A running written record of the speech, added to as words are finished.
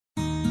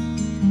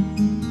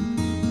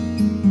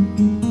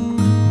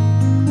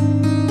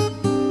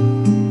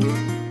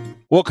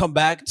Welcome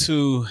back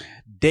to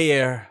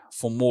Dare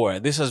for More.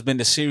 This has been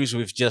the series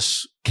we've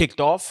just kicked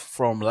off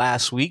from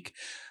last week,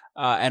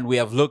 and we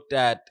have looked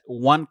at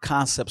one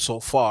concept so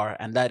far,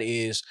 and that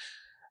is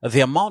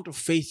the amount of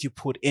faith you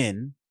put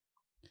in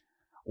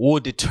will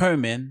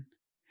determine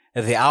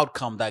the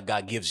outcome that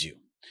God gives you.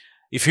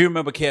 If you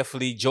remember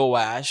carefully,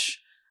 Joash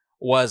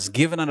was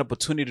given an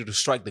opportunity to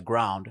strike the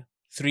ground,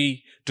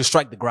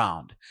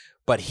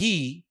 but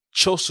he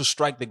chose to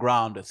strike the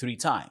ground 3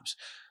 times.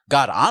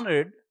 God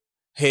honored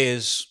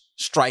his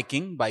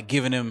striking by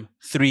giving him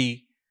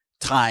 3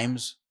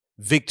 times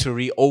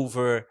victory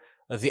over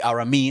the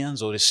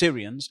Arameans or the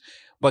Syrians.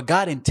 But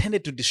God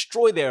intended to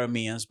destroy the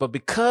Arameans, but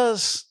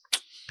because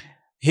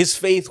his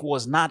faith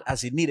was not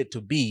as it needed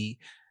to be,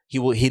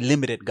 he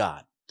limited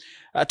God.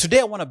 Today,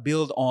 I want to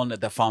build on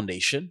the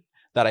foundation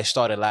that I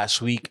started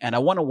last week, and I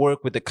want to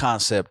work with the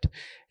concept,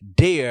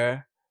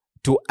 dare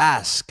to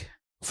ask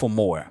for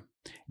more.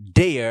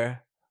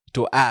 Dare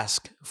to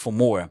ask for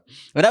more.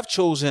 And I've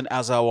chosen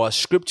as our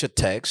scripture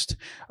text,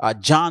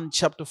 John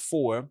chapter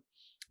 4,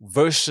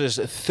 verses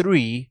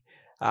 3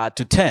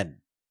 to 10.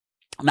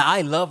 Now, I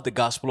love the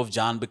Gospel of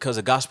John because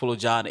the Gospel of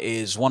John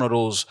is one of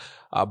those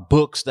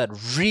books that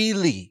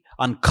really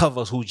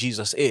uncovers who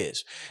Jesus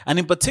is. And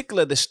in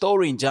particular, the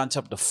story in John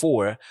chapter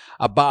 4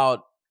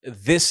 about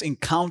this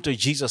encounter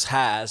Jesus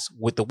has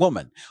with the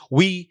woman.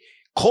 We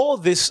call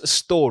this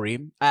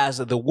story as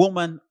the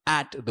woman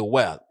at the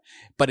well.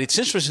 But it's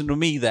interesting to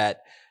me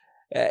that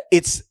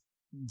it's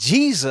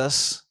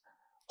Jesus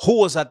who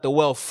was at the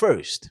well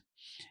first.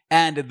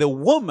 And the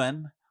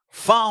woman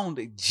found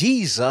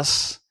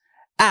Jesus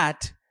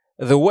at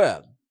the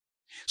well.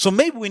 So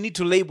maybe we need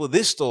to label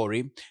this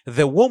story,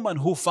 the woman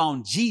who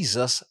found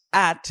Jesus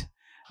at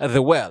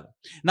the well.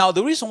 Now,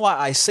 the reason why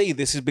I say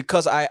this is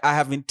because I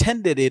have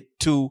intended it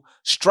to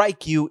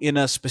strike you in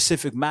a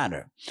specific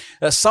manner.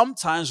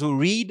 Sometimes we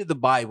read the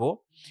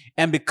Bible,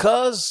 and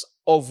because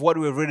of what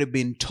we've already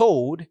been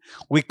told,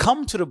 we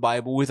come to the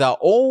Bible with our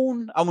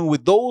own,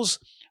 with those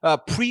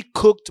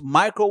pre-cooked,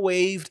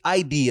 microwaved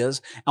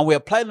ideas, and we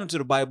apply them to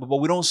the Bible, but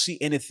we don't see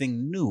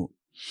anything new.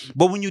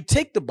 But when you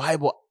take the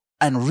Bible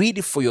and read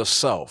it for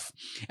yourself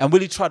and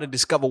really try to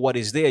discover what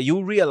is there,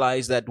 you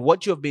realize that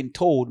what you have been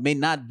told may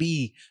not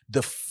be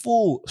the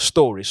full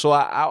story. So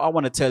I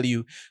want to tell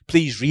you,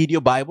 please read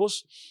your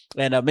Bibles.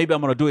 And maybe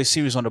I'm going to do a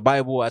series on the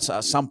Bible at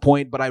some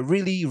point, but I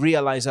really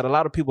realize that a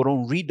lot of people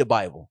don't read the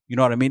Bible. You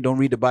know what I mean? Don't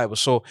read the Bible.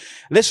 So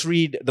let's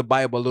read the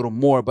Bible a little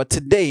more. But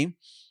today,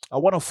 I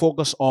want to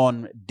focus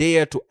on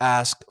dare to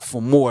ask for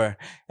more.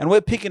 And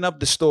we're picking up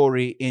the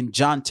story in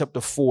John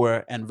chapter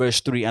 4 and verse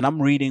 3. And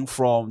I'm reading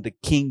from the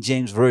King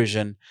James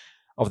Version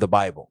of the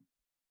Bible.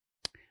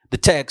 The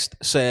text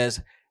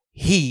says,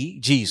 he,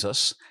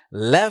 Jesus,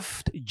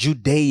 left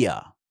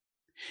Judea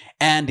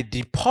and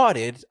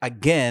departed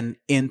again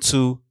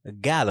into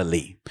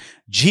Galilee.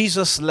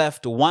 Jesus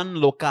left one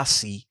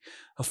lokaci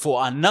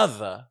for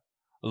another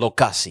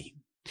lokaci.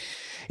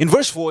 In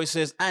verse 4, it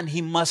says, and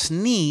he must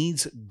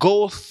needs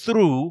go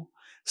through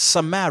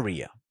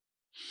Samaria.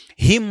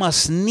 He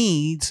must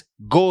needs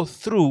go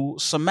through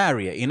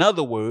Samaria. In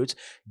other words,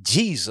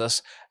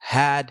 Jesus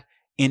had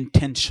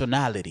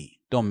intentionality.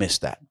 Don't miss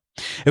that.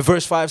 In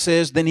verse 5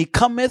 says, then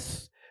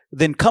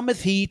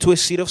cometh he to a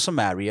city of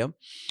Samaria,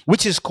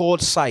 which is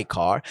called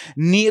Sychar,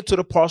 near to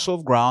the parcel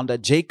of ground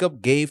that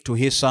Jacob gave to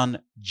his son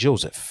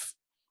Joseph.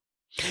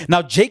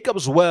 Now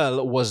Jacob's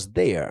well was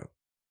there.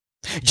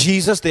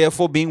 Jesus,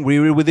 therefore, being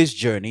weary with his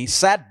journey,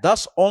 sat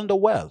thus on the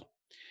well.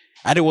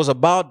 And it was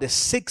about the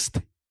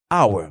 6th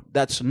hour,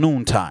 that's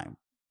noontime.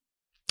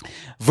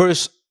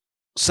 Verse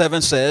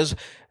 7 says,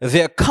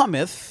 there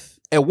cometh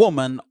a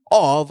woman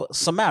of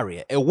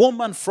Samaria, a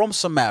woman from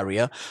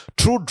Samaria,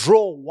 to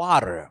draw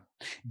water.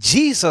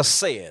 Jesus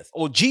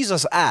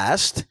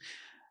asked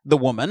the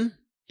woman,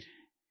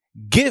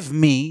 give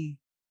me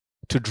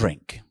to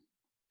drink.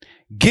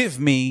 Give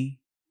me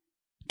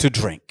to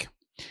drink.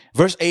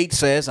 Verse 8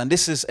 says, and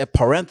this is a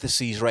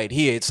parenthesis right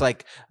here. It's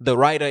like the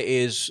writer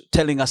is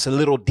telling us a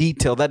little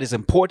detail that is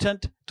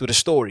important to the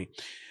story.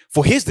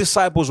 For his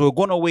disciples were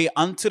going away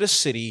unto the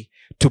city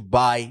to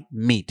buy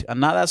meat. And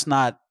now that's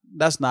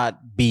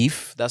not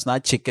beef. That's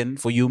not chicken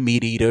for you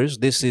meat eaters.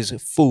 This is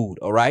food.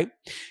 All right.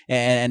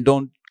 And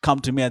don't come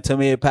to me and tell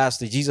me, hey,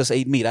 Pastor, Jesus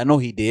ate meat. I know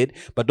he did,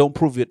 but don't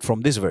prove it from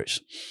this verse.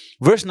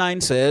 Verse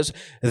 9 says,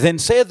 then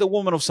saith the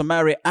woman of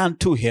Samaria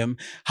unto him,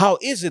 how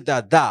is it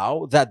that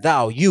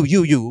thou,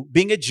 you,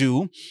 being a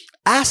Jew,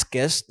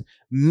 askest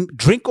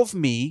drink of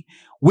me,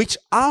 which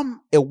am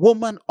a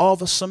woman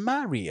of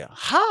Samaria?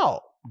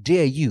 How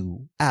dare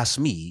you ask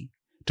me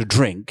to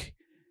drink,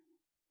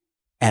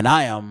 and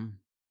I am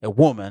a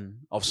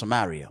woman of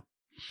Samaria?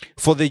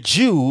 For the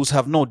Jews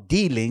have no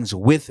dealings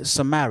with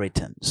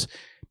Samaritans.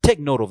 Take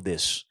note of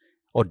this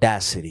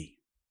audacity.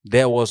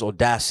 There was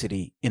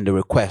audacity in the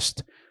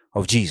request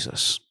of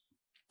Jesus.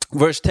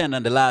 Verse 10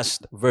 and the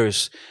last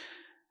verse.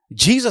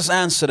 Jesus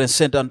answered and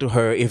said unto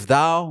her, if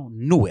thou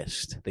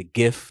knewest the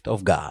gift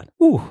of God,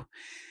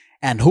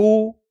 and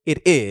who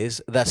it is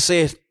that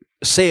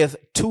saith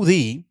to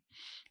thee,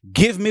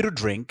 Give me to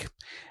drink.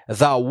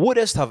 Thou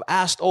wouldest have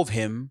asked of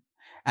him,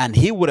 and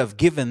he would have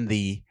given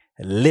thee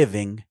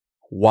living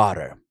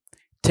water.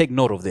 Take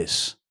note of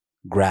this: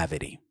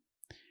 gravity.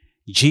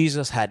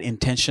 Jesus had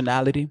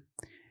intentionality,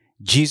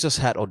 Jesus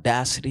had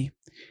audacity,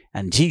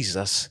 and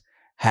Jesus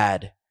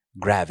had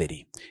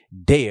gravity.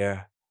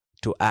 Dare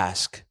to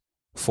ask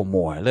for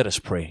more. Let us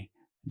pray.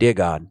 Dear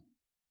God,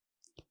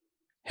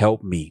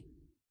 help me.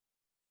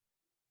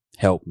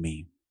 Help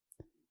me.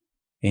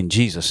 In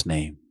Jesus'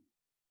 name,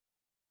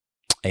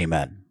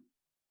 amen.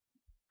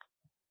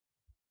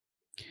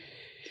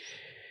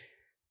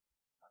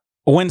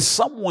 When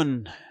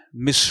someone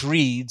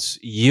misreads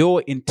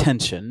your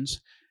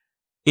intentions,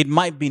 it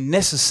might be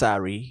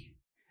necessary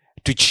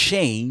to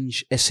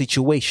change a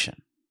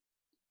situation.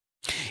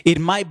 It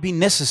might be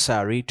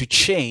necessary to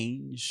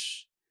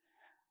change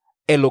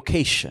a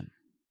location.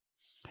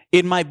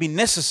 It might be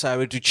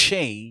necessary to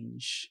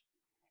change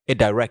a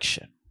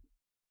direction.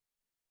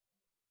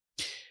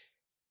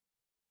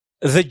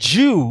 The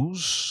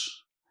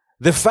Jews,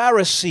 the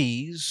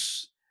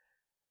Pharisees,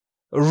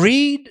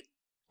 read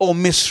or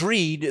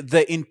misread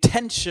the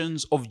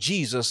intentions of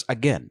Jesus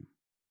again.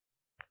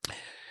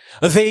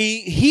 They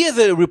hear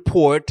the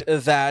report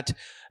that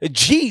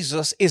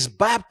Jesus is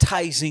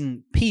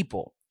baptizing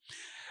people.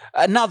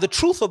 Now, the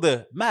truth of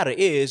the matter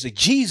is,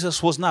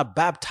 Jesus was not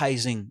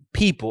baptizing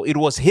people. It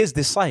was his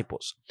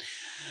disciples.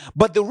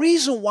 But the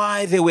reason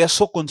why they were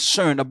so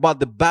concerned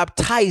about the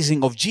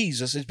baptizing of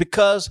Jesus is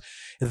because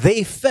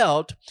they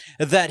felt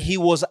that he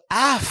was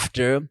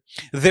after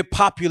the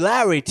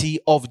popularity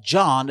of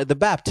John the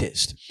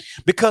Baptist.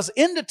 Because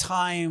in the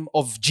time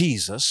of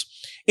Jesus,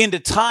 in the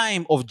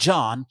time of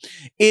John,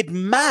 it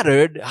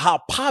mattered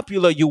how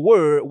popular you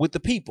were with the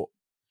people.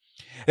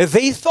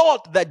 They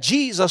thought that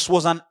Jesus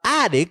was an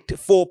addict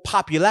for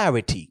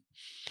popularity.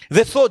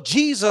 They thought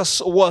Jesus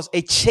was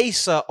a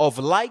chaser of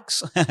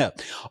likes,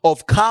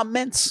 of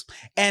comments,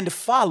 and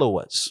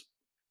followers.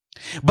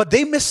 But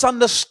they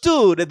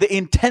misunderstood the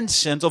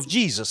intentions of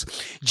Jesus.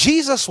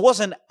 Jesus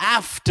wasn't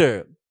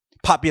after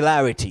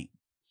popularity.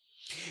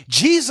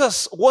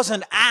 Jesus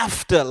wasn't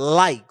after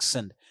likes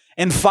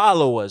and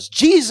followers.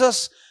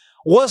 Jesus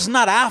was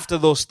not after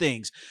those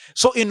things.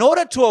 So in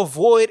order to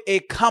avoid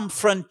a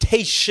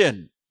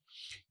confrontation,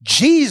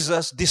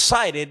 Jesus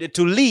decided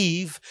to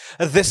leave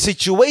the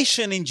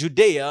situation in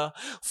Judea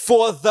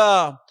for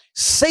the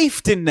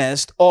safety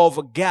nest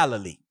of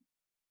Galilee.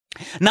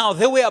 Now,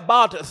 there were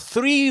about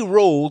 3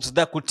 roads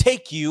that could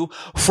take you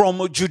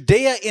from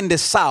Judea in the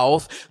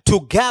south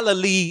to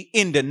Galilee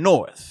in the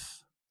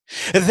north.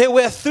 There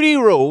were 3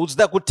 roads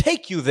that would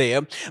take you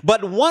there,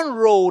 but one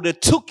road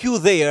took you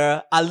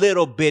there a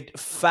little bit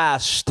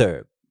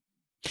faster.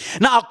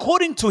 Now,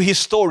 according to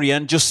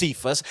historian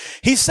Josephus,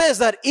 he says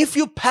that if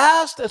you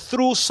passed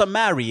through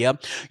Samaria,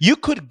 you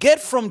could get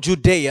from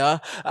Judea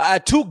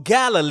to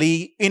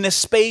Galilee in a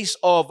space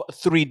of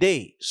 3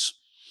 days.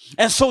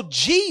 And so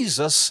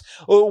Jesus,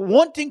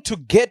 wanting to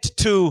get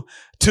to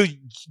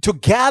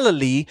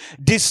Galilee,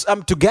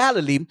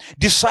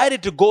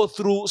 decided to go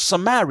through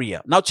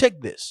Samaria. Now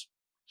check this.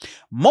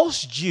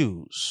 Most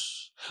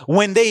Jews,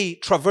 when they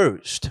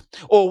traversed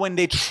or when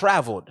they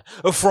traveled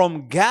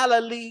from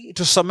Galilee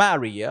to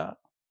Samaria,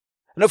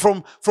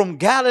 from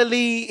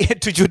Galilee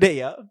to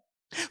Judea,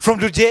 from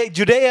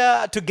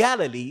Judea to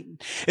Galilee,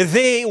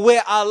 they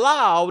were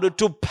allowed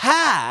to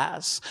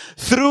pass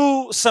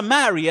through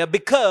Samaria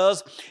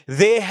because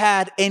they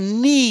had a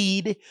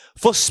need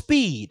for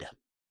speed.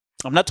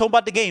 I'm not talking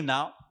about the game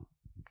now.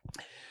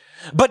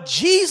 But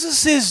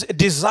Jesus'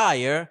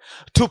 desire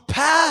to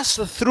pass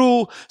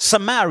through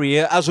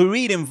Samaria, as we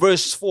read in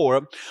verse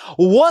 4,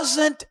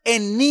 wasn't a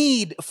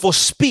need for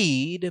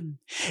speed.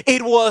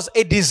 It was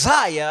a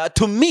desire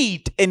to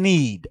meet a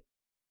need.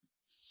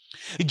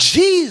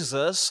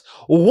 Jesus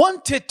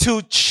wanted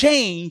to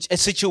change a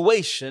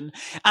situation,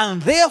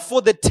 and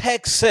therefore the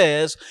text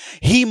says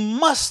he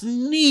must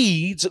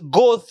needs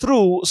go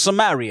through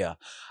Samaria.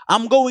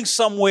 I'm going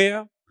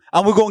somewhere,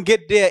 and we're going to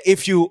get there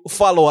if you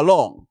follow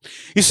along.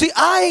 You see,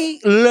 I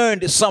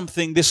learned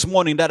something this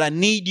morning that I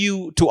need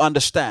you to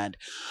understand.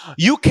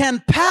 You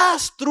can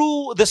pass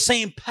through the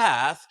same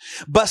path,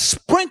 but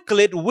sprinkle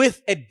it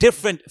with a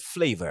different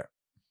flavor.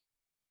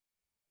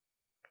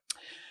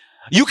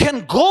 You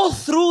can go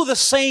through the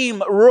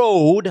same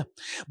road,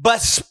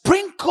 but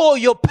sprinkle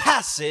your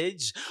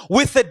passage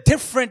with a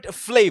different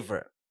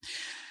flavor.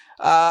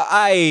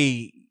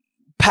 I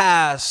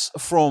pass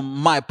from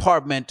my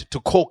apartment to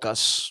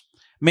Caucus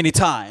many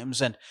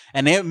times, and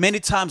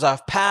many times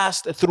I've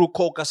passed through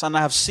Caucus, and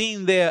I have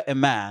seen there a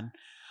man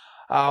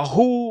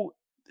who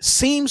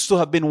seems to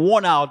have been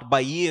worn out by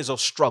years of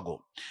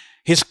struggle.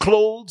 His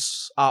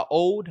clothes are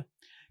old.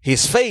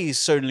 His face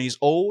certainly is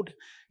old.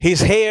 His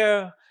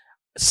hair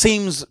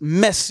seems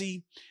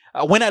messy.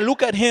 When I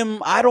look at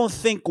him, I don't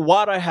think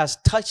water has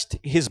touched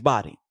his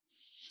body.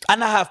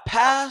 And I have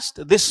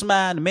passed this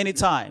man many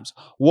times,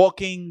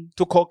 walking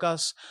to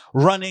Caucus,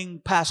 running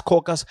past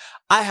Caucus.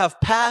 I have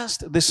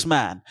passed this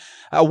man.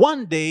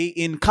 One day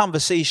in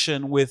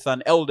conversation with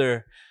an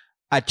elder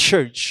at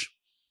church,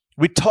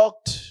 we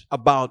talked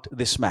about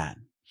this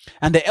man,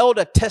 and the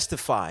elder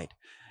testified,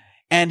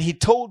 and he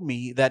told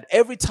me that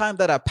every time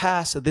that I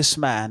pass this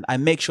man, I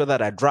make sure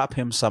that I drop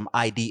him some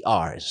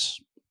IDRs.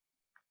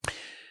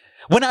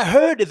 When I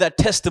heard that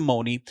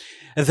testimony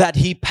that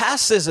he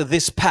passes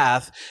this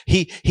path,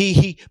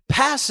 he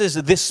passes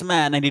this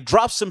man and he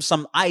drops him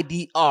some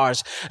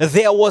IDRs,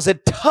 there was a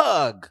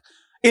tug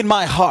in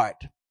my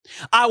heart.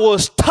 I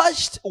was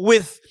touched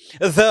with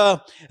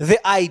the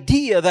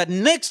idea that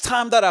next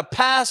time that I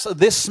pass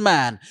this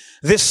man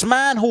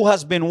who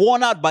has been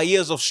worn out by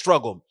years of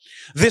struggle,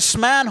 this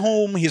man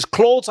whom his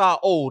clothes are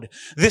old,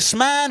 this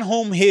man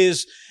whom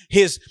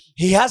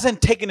he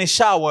hasn't taken a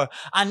shower,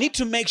 I need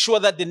to make sure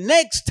that the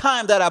next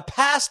time that I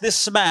pass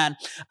this man,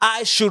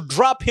 I should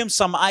drop him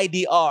some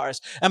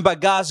IDRs. And by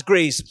God's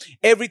grace,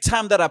 every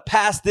time that I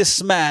pass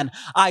this man,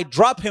 I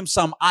drop him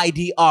some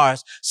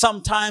IDRs.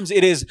 Sometimes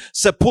it is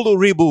Sepulu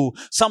Ribu.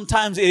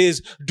 Sometimes it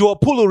is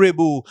Duapulu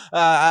Ribu.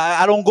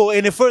 I don't go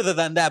any further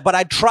than that, but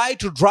I try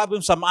to drop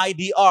him some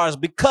IDRs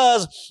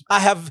because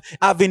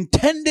I've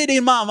intended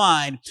in my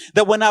mind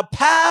that when I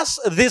pass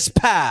this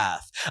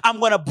path, I'm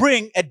going to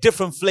bring a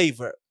different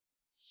flavor.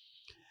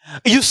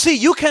 You see,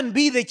 you can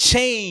be the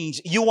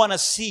change you want to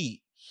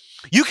see.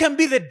 You can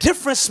be the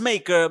difference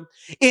maker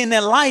in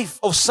the life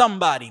of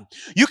somebody.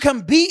 You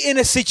can be in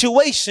a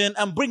situation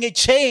and bring a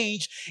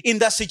change in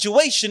that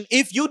situation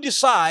if you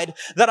decide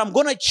that I'm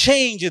going to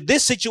change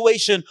this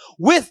situation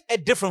with a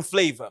different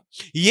flavor.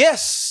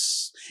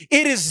 Yes,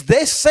 it is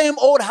this same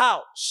old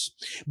house,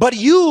 but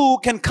you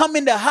can come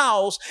in the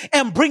house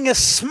and bring a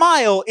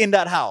smile in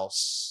that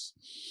house.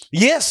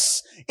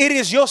 Yes, it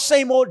is your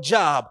same old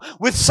job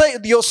with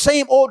your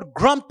same old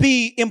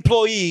grumpy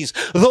employees,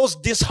 those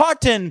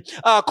disheartened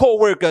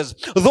co-workers,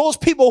 those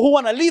people who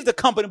want to leave the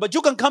company, but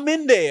you can come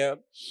in there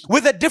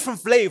with a different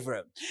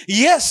flavor.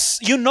 Yes,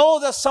 you know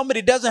that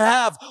somebody doesn't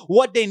have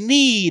what they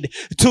need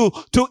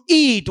to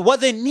eat, what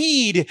they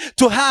need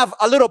to have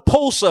a little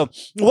pulsar,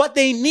 what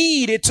they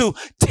need to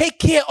take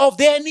care of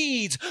their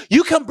needs.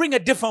 You can bring a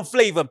different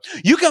flavor.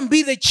 You can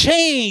be the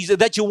change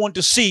that you want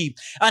to see.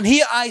 And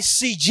here I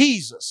see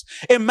Jesus,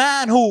 a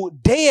man who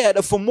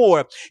dared for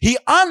more. He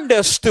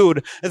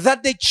understood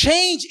that the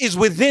change is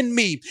within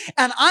me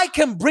and I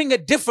can bring a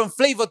different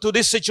flavor to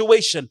this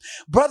situation.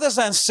 Brothers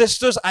and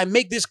sisters, I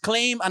make this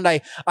claim and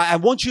I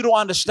want you to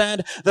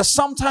understand that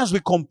sometimes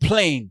we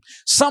complain,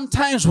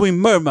 sometimes we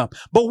murmur,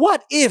 but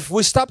what if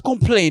we stop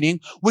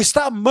complaining, we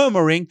stop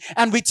murmuring,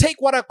 and we take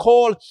what I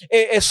call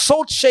a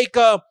salt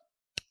shaker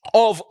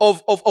of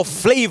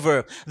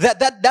flavor,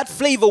 that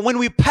flavor. When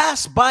we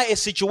pass by a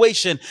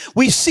situation,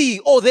 we see,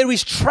 oh, there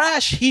is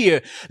trash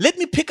here. Let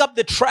me pick up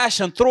the trash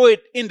and throw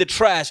it in the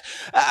trash.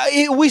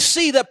 We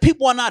see that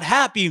people are not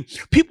happy.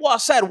 People are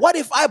sad. What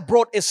if I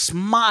brought a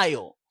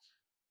smile?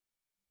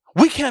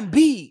 We can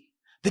be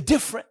the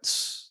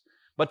difference.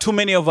 But too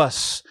many of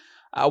us,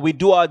 we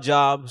do our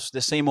jobs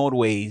the same old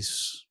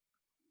ways.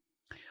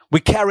 We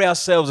carry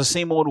ourselves the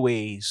same old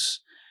ways.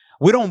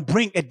 We don't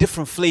bring a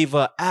different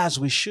flavor as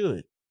we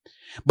should.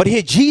 But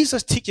here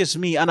Jesus teaches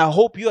me, and I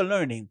hope you're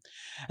learning,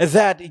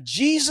 that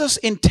Jesus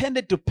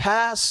intended to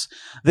pass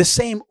the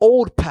same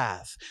old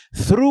path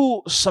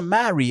through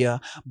Samaria,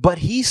 but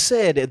he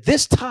said,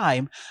 this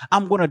time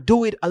I'm going to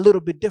do it a little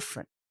bit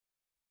different.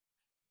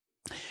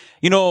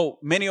 You know,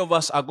 many of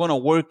us are going to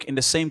work in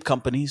the same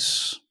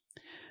companies.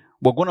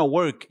 We're going to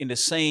work in the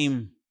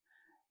same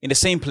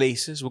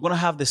places. We're going to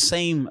have the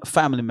same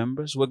family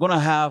members. We're going to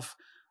have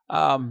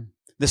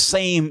the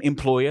same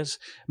employers.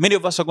 Many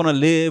of us are going to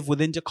live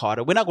within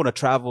Jakarta. We're not going to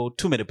travel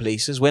too many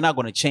places. We're not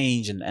going to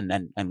change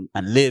and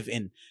live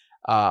in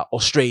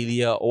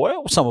Australia,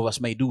 or some of us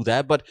may do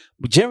that. But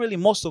generally,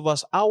 most of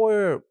us,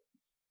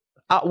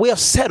 we are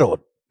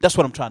settled. That's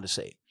what I'm trying to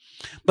say.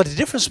 But the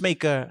difference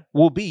maker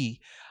will be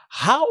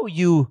how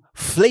you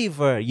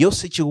flavor your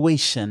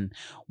situation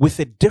with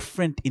a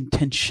different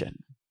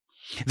intention.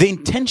 The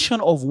intention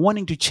of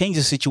wanting to change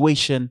the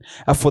situation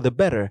for the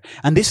better.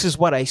 And this is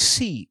what I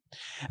see.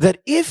 That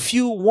if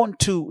you want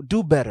to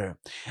do better,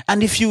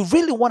 and if you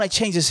really want to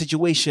change the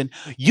situation,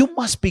 you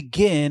must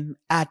begin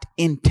at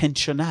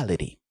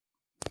intentionality.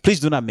 Please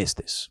do not miss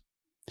this.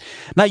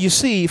 Now you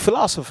see,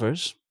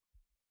 philosophers,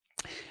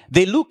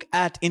 they look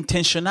at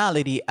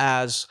intentionality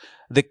as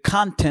the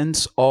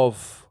contents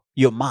of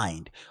your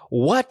mind.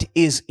 What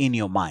is in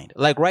your mind?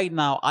 Like right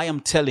now, I am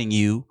telling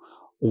you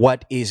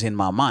what is in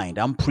my mind.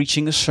 I'm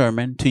preaching a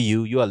sermon to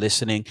you. You are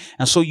listening.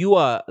 And so you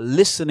are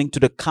listening to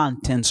the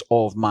contents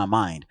of my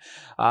mind.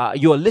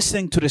 You are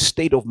listening to the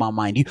state of my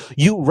mind.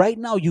 You right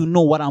now, you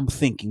know what I'm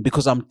thinking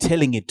because I'm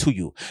telling it to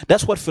you.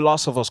 That's what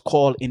philosophers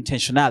call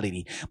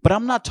intentionality. But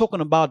I'm not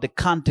talking about the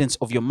contents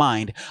of your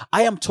mind.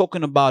 I am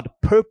talking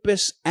about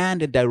purpose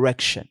and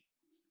direction.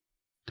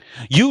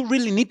 You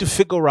really need to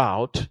figure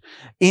out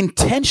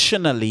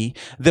intentionally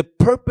the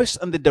purpose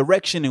and the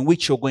direction in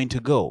which you're going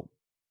to go.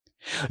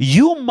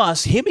 You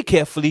must, hear me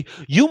carefully,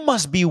 you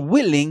must be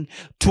willing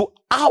to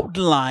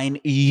outline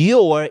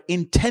your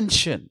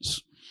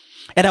intentions.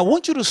 And I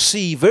want you to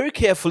see very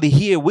carefully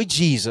here with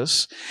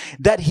Jesus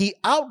that he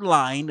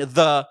outlined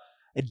the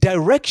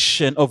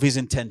direction of his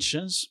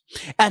intentions,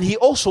 and he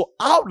also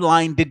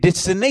outlined the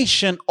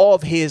destination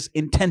of his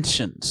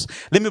intentions.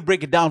 Let me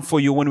break it down for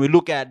you when we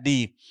look at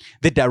the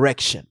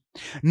direction.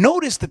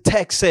 Notice the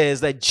text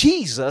says that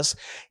Jesus,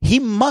 he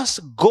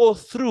must go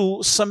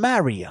through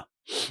Samaria.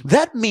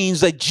 That means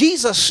that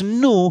Jesus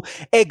knew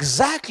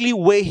exactly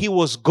where he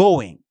was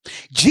going.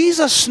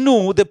 Jesus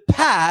knew the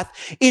path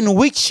in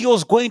which he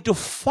was going to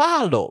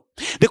follow.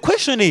 The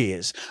question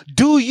is,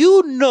 do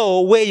you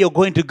know where you're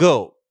going to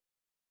go?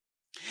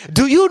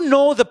 Do you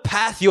know the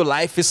path your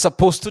life is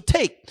supposed to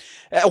take?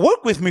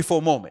 Work with me for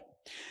a moment.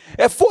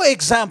 For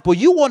example,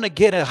 you want to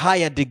get a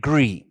higher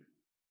degree.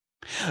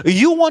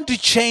 You want to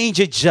change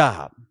a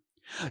job.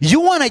 You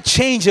want to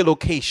change a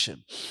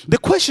location. The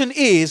question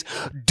is,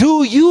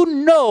 do you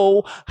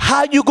know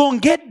how you're going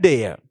to get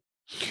there?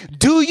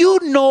 Do you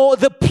know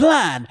the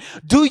plan?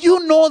 Do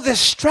you know the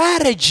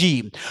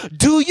strategy?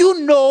 Do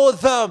you know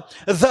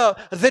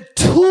the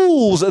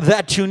tools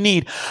that you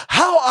need?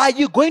 How are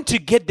you going to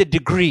get the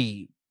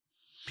degree?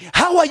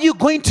 How are you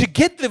going to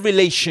get the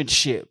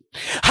relationship?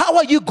 How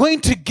are you going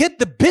to get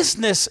the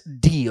business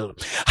deal?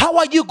 How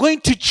are you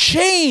going to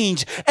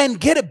change and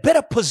get a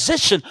better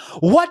position?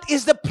 What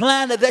is the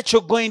plan that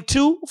you're going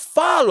to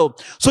follow?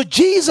 So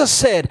Jesus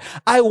said,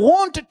 I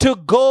want to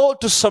go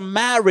to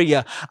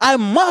Samaria. I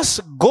must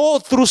go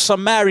through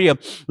Samaria.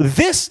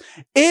 This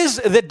is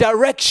the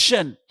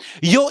direction.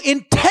 Your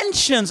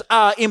intentions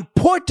are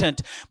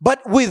important,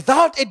 but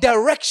without a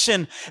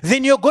direction,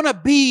 then you're going to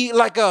be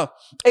like a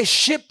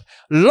ship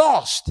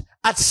lost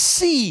at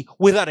sea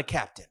without a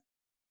captain.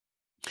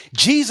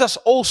 Jesus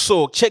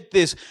also, check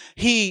this,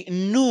 he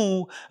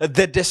knew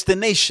the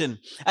destination.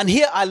 And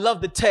here I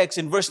love the text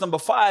in verse number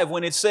 5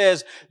 when it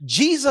says,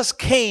 Jesus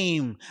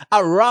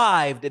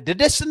arrived at the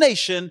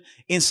destination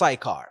in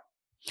Sychar.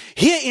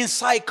 Here in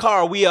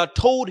Sychar, we are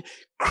told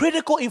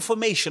critical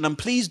information, and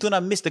please do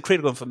not miss the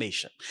critical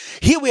information.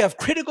 Here we have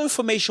critical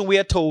information we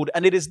are told,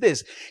 and it is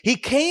this. He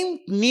came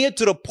near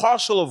to the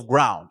parcel of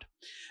ground.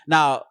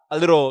 Now, a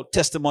little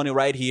testimony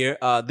right here.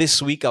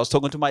 This week, I was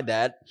talking to my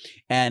dad,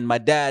 and my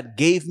dad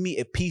gave me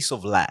a piece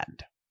of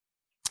land.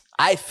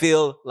 I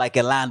feel like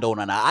a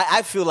landowner now.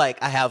 I feel like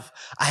I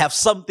have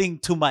something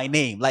to my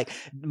name. Like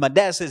my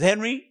dad says,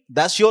 Henry,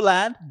 that's your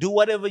land. Do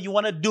whatever you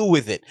want to do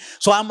with it.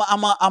 So I'm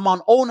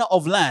an owner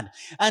of land.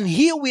 And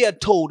here we are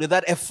told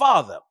that a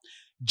father,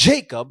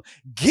 Jacob,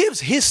 gives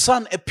his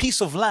son a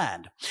piece of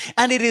land.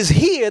 And it is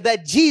here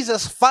that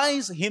Jesus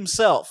finds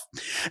himself.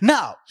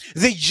 Now,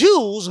 the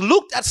Jews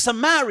looked at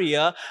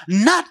Samaria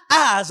not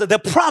as the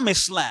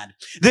promised land.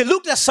 They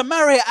looked at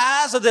Samaria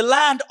as the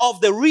land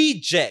of the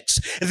rejects,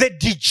 the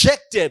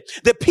dejected,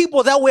 the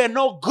people that were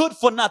no good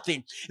for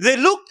nothing. They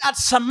looked at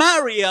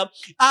Samaria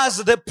as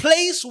the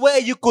place where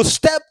you could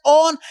step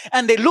on,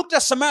 and they looked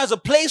at Samaria as a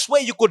place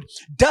where you could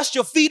dust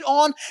your feet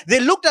on. They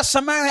looked at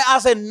Samaria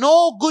as a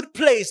no good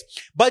place.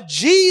 But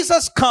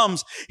Jesus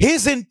comes,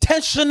 his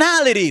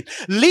intentionality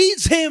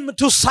leads him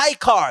to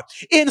Sychar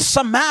in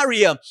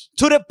Samaria,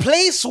 to the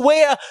place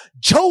where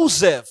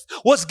Joseph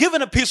was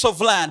given a piece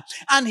of land.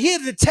 And here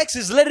the text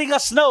is letting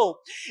us know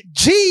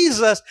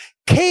Jesus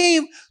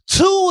came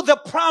to the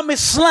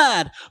promised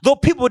land, though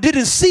people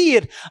didn't see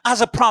it as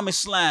a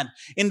promised land.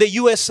 In the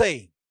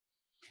USA,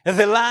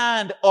 the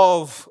land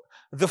of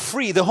the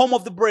free, the home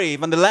of the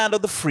brave, and the land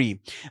of the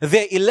free.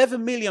 There are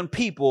 11 million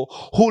people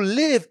who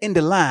live in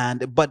the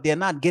land, but they're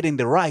not getting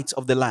the rights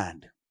of the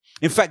land.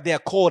 In fact, they are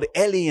called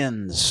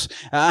aliens,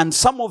 and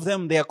some of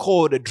them, they are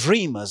called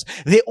dreamers.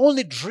 They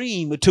only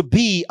dream to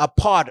be a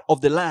part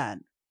of the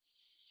land.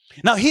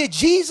 Now here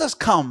Jesus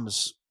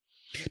comes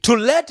to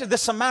let the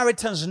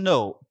Samaritans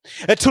know,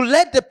 to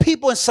let the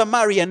people in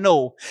Samaria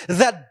know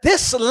that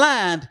this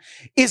land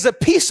is a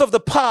piece of the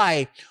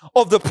pie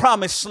of the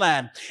promised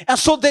land. And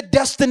so the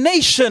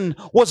destination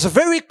was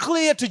very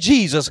clear to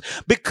Jesus,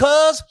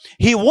 because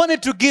he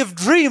wanted to give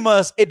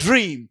dreamers a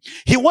dream.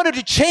 He wanted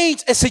to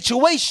change a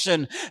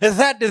situation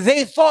that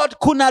they thought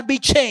could not be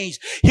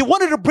changed. He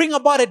wanted to bring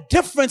about a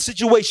different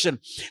situation.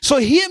 So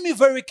hear me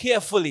very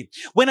carefully.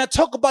 When I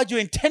talk about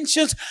your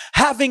intentions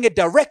having a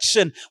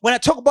direction, when I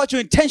talk about your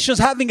intentions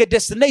having a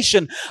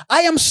destination,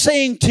 I am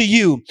saying to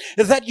you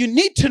that you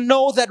need to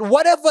know that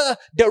whatever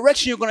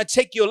direction you're going to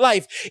take your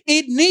life,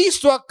 it needs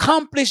to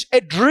accomplish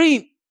a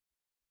dream.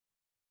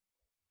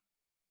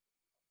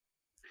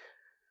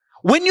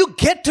 When you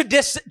get to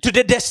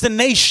the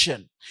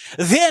destination,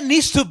 there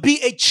needs to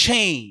be a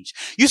change.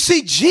 You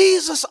see,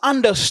 Jesus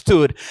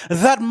understood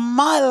that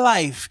my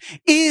life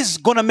is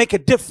going to make a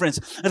difference,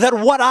 that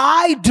what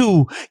I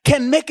do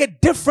can make a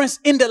difference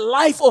in the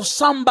life of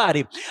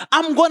somebody.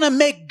 I'm going to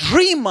make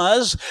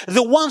dreamers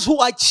the ones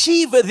who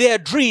achieve their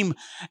dream.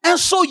 And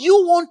so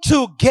you want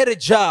to get a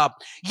job.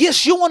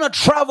 Yes, you want to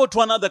travel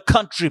to another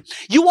country.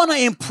 You want to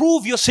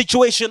improve your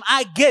situation.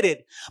 I get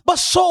it. But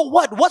so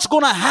what? What's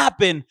going to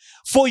happen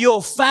for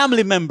your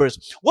family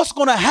members? What's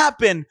going to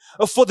happen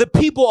for the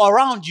people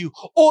around you?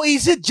 Or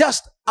is it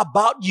just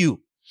about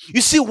you?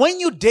 You see, when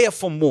you dare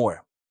for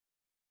more,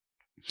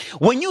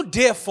 When you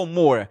dare for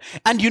more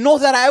and you know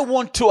that I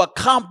want to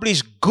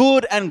accomplish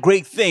good and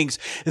great things,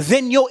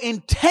 then your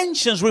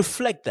intentions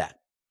reflect that.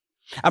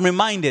 I'm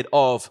reminded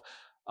of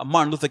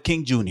Martin Luther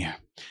King Jr.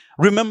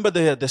 Remember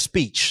the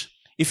speech.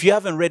 If you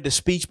haven't read the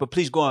speech, but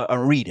please go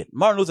and read it.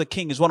 Martin Luther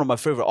King is one of my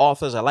favorite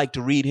authors. I like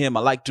to read him. I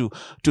like to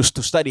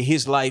study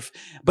his life.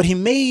 But he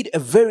made a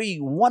very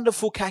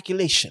wonderful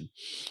calculation.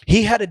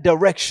 He had a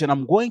direction.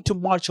 I'm going to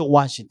march on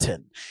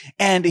Washington.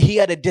 And he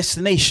had a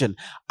destination.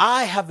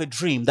 I have a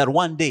dream that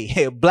one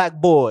day, black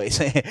boys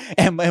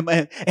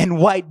and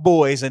white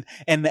boys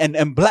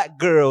and black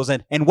girls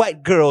and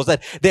white girls,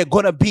 that they're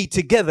going to be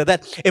together.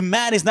 That a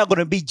man is not going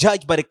to be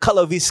judged by the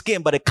color of his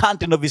skin, but the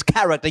content of his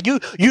character.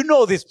 You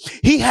know this.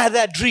 He had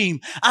that dream.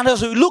 And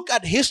as we look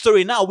at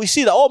history now, we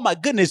see that, oh my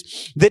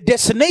goodness, the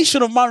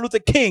destination of Martin Luther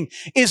King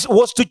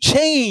was to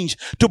change,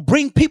 to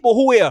bring people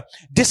who were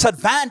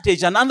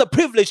disadvantaged and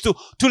underprivileged,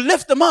 to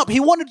lift them up. He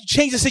wanted to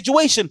change the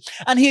situation.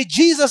 And here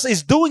Jesus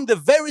is doing the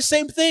very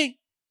same thing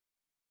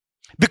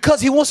because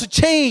he wants to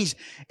change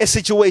a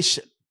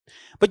situation.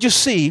 But you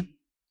see,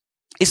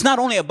 it's not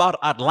only about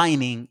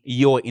outlining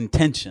your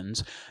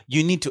intentions,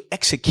 you need to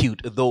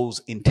execute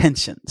those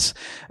intentions.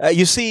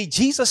 You see,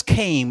 Jesus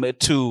came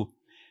to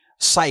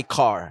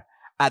Sychar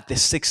at the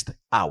 6th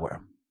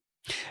hour.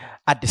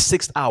 At the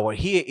 6th hour,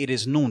 here it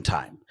is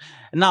noontime.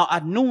 Now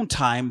at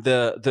noontime,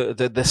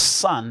 the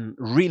sun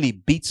really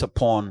beats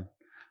upon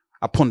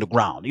the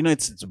ground. You know,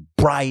 it's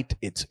bright,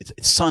 it's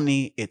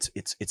sunny,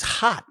 it's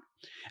hot.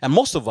 And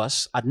most of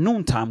us at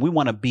noontime, we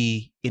want to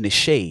be in the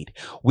shade.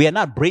 We are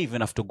not brave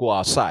enough to go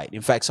outside.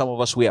 In fact, some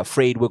of us, we are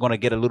afraid we're going to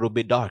get a little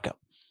bit darker.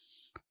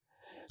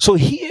 So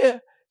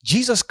here,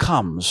 Jesus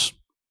comes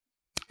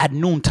at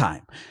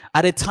noontime,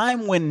 at a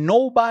time when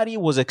nobody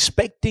was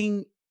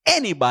expecting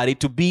anybody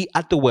to be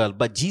at the well,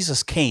 but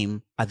Jesus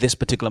came at this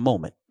particular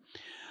moment.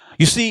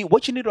 You see,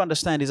 what you need to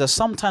understand is that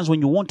sometimes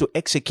when you want to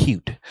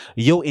execute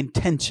your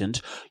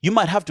intentions, you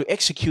might have to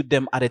execute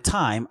them at a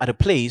time, at a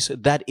place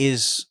that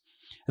is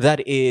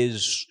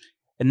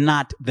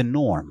not the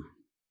norm.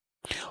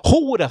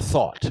 Who would have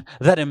thought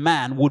that a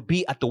man would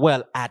be at the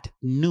well at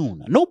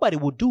noon? Nobody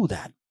would do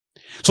that.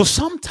 So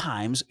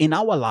sometimes in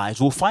our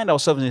lives, we'll find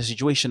ourselves in a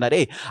situation that,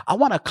 hey, I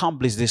want to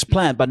accomplish this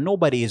plan, but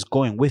nobody is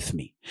going with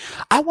me.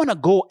 I want to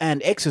go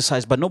and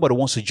exercise, but nobody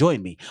wants to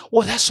join me.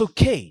 Well, that's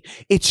okay.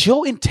 It's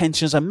your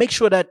intentions, and make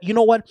sure that, you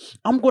know what,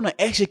 I'm going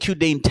to execute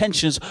the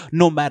intentions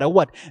no matter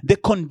what. The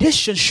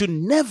conditions should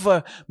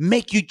never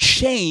make you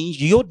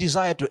change your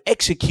desire to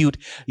execute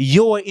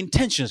your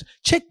intentions.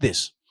 Check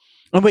this.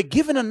 And we're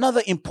given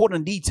another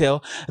important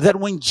detail that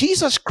when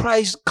Jesus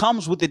Christ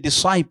comes with the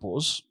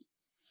disciples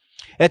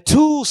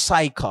to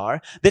Sychar,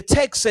 the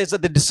text says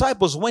that the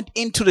disciples went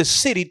into the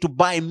city to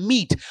buy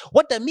meat.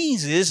 What that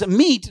means is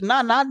meat,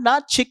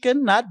 not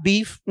chicken, not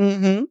beef.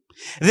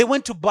 They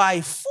went to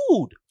buy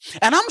food.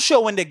 And I'm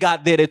sure when they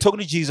got there, they're talking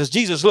to Jesus.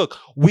 Jesus, look,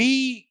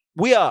 we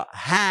are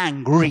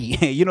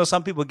hangry. You know,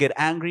 some people get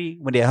angry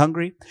when they're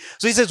hungry.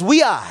 So he says,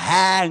 we are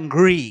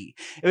hangry.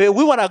 We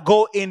want to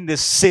go in the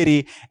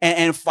city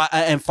and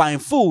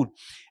find food.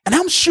 And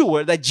I'm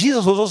sure that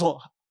Jesus was also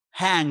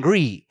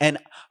hangry and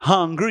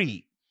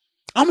hungry.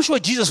 I'm sure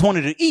Jesus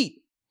wanted to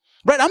eat,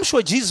 right? I'm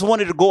sure Jesus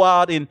wanted to go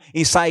out in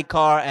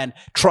Sychar and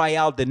try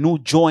out the new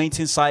joints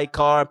in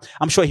Sychar.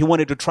 I'm sure he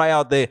wanted to try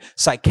out the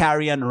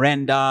Sycharian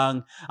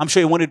rendang. I'm sure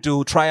he wanted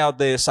to try out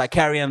the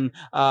Sycharian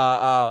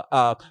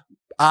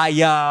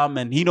ayam,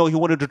 and he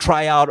wanted to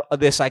try out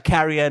the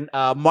Sycharian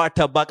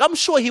martabak. I'm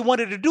sure he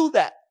wanted to do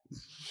that.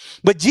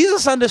 But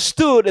Jesus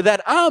understood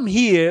that I'm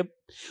here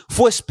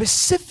for a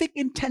specific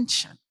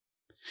intention.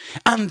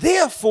 And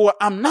therefore,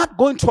 I'm not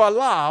going to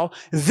allow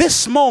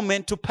this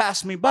moment to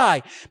pass me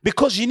by,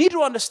 because you need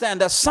to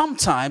understand that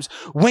sometimes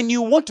when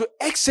you want to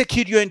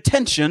execute your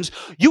intentions,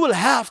 you will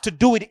have to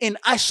do it in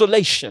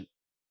isolation.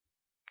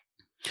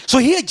 So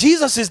here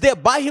Jesus is there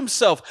by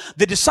himself.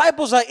 The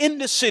disciples are in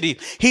the city.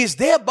 He is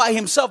there by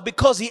himself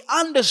because he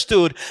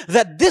understood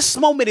that this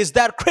moment is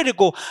that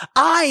critical.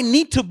 I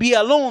need to be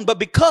alone, but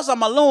because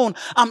I'm alone,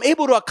 I'm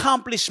able to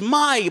accomplish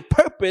my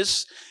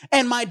purpose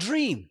and my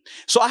dream.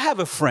 So I have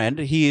a friend.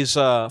 He is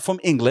from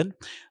England.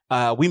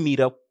 We meet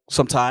up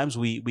sometimes.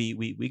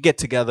 We get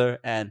together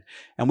and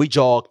we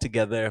jog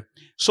together.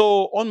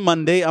 So on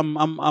Monday,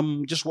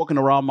 I'm just walking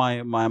around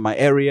my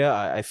area.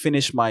 I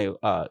finished my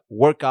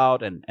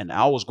workout and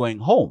I was going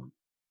home.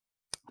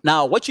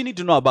 Now, what you need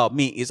to know about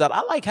me is that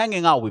I like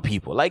hanging out with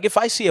people. Like if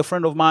I see a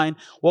friend of mine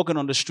walking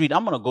on the street,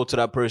 I'm going to go to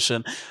that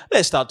person.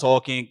 Let's start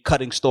talking,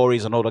 cutting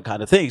stories and all that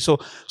kind of thing. So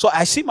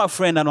I see my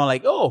friend and I'm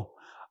like, oh,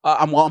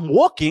 I'm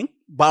walking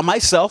by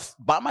myself,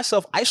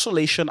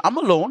 isolation. I'm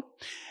alone.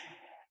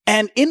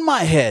 And in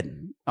my head,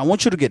 I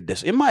want you to get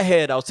this. In my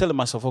head, I was telling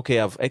myself, okay,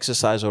 I've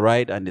exercised, all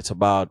right, and it's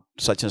about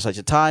such and such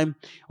a time.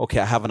 Okay,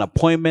 I have an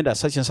appointment at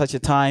such and such a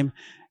time,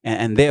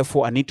 and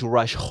therefore I need to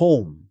rush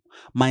home.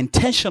 My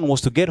intention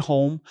was to get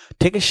home,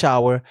 take a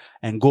shower,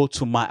 and go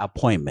to my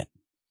appointment.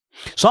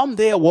 So I'm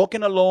there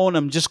walking alone.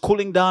 I'm just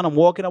cooling down. I'm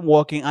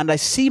walking, and I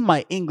see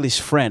my English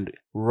friend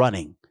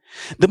running.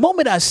 The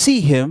moment I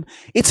see him,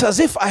 it's as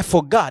if I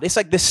forgot. It's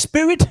like the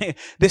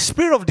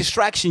spirit of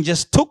distraction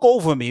just took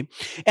over me,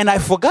 and I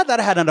forgot that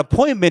I had an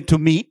appointment to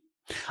meet.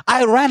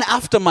 I ran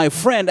after my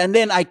friend, and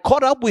then I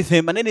caught up with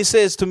him, and then he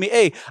says to me,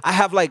 "Hey, I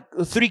have like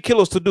 3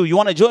 kilos to do. You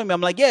want to join me?"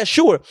 I'm like, "Yeah,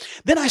 sure."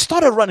 Then I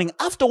started running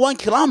after 1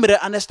 kilometer,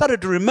 and I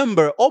started to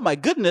remember, oh my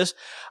goodness,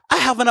 I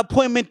have an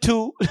appointment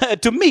to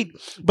to meet,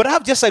 but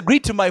I've just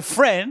agreed to my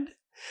friend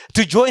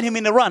to join him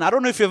in the run. I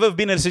don't know if you've ever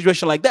been in a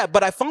situation like that,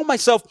 but I found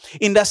myself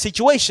in that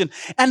situation.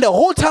 And the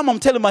whole time I'm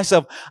telling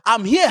myself,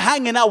 I'm here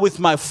hanging out with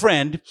my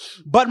friend,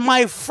 but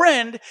my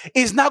friend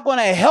is not going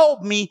to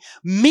help me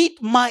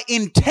meet my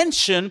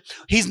intention.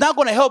 He's not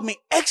going to help me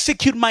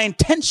execute my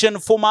intention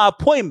for my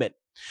appointment.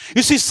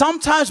 You see,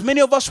 sometimes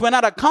many of us, we're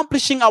not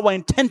accomplishing our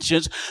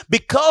intentions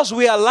because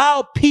we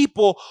allow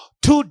people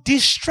to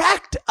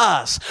distract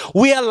us.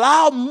 We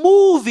allow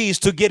movies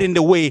to get in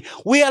the way.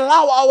 We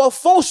allow our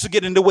phones to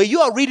get in the way. You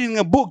are reading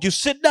a book. You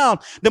sit down.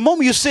 The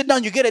moment you sit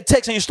down, you get a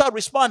text and you start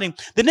responding.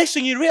 The next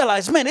thing you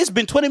realize, man, it's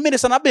been 20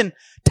 minutes and I've been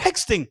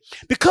texting.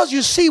 Because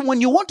you see,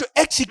 when you want to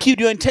execute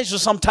your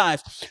intentions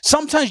sometimes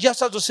you just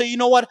have to say, you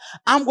know what?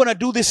 I'm going to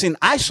do this in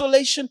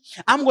isolation.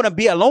 I'm going to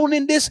be alone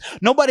in this.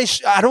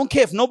 I don't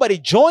care if nobody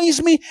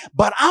joins me,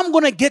 but I'm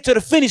going to get to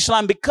the finish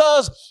line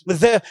because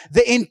the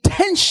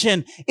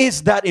intention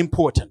is that important.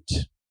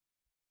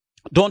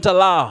 Don't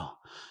allow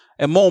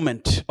a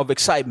moment of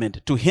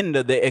excitement to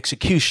hinder the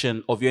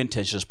execution of your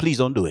intentions. Please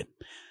don't do it.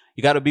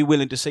 You got to be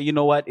willing to say, you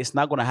know what? It's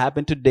not going to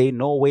happen today.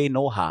 No way,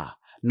 no how.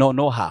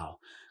 No how.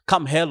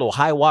 Come hell or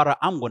high water,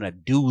 I'm going to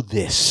do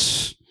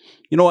this.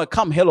 You know what?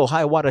 Come hell or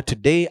high water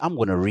today, I'm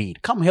going to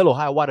read. Come hell or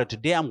high water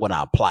today, I'm going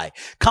to apply.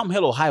 Come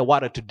hell or high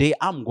water today,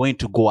 I'm going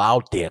to go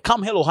out there.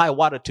 Come hell or high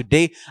water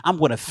today, I'm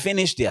going to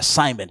finish the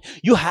assignment.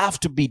 You have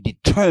to be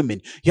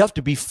determined. You have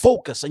to be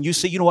focused. And you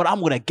say, you know what?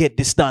 I'm going to get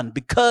this done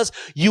because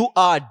you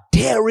are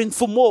daring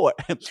for more.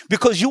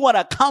 Because you want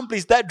to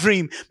accomplish that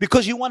dream.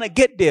 Because you want to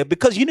get there.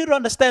 Because you need to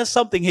understand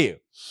something here.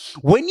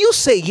 When you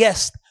say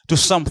yes to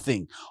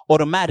something,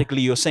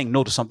 automatically you're saying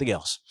no to something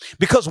else.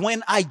 Because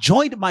when I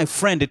joined my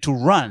friend to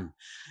run,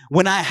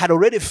 when I had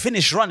already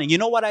finished running, you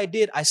know what I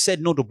did? I said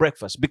no to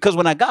breakfast. Because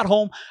when I got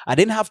home, I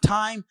didn't have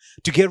time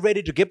to get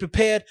ready, to get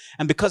prepared.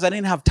 And because I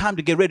didn't have time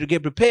to get ready, to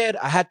get prepared,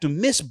 I had to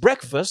miss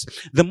breakfast,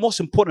 the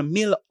most important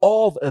meal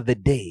of the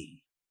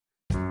day.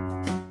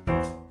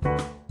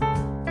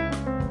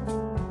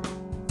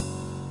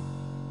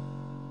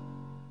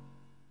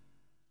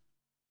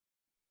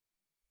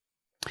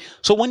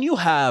 So when you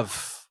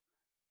have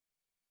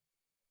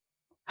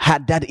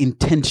had that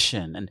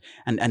intention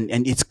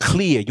and it's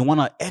clear, you want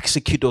to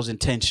execute those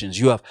intentions,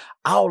 you have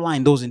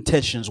outlined those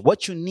intentions,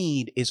 what you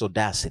need is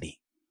audacity.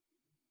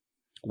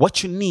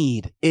 What you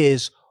need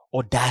is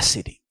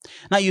audacity.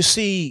 Now you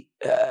see,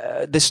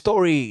 the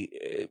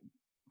story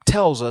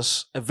tells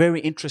us a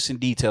very interesting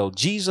detail.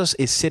 Jesus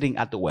is sitting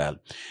at the well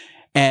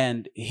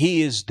and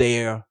he is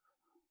there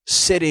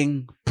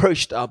sitting,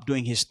 perched up,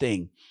 doing his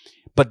thing.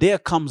 But there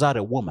comes out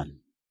a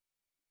woman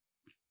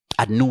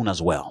at noon as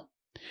well.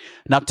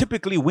 Now,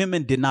 typically,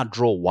 women did not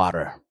draw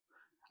water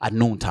at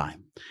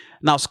noontime.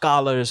 Now,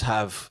 scholars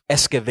have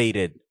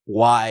excavated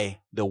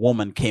why the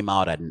woman came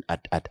out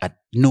at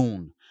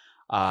noon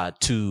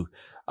to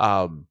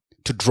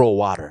draw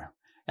water.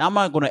 Now, I'm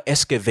not going to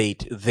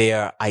excavate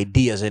their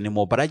ideas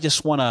anymore, but I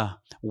just want to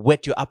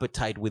whet your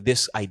appetite with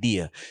this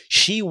idea.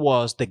 She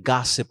was the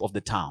gossip of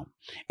the town.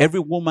 Every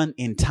woman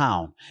in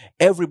town,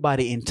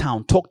 everybody in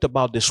town talked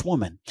about this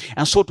woman.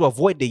 And so to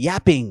avoid the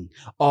yapping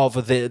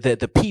of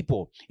the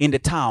people in the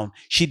town,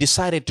 she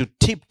decided to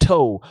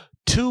tiptoe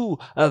to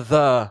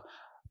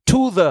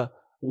the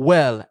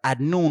well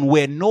at noon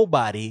where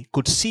nobody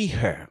could see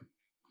her.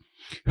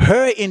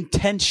 Her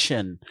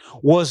intention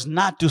was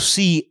not to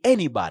see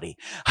anybody.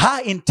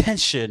 Her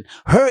intention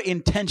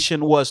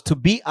was to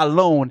be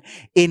alone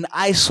in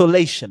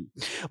isolation.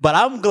 But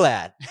I'm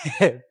glad,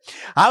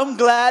 I'm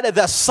glad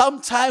that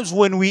sometimes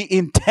when we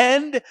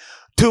intend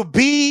to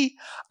be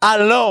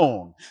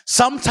alone,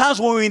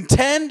 sometimes when we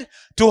intend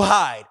to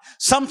hide,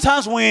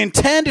 sometimes when we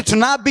intend to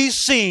not be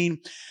seen,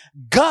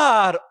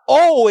 God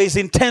always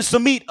intends to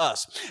meet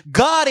us.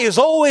 God is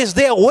always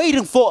there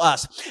waiting for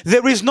us.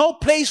 There is no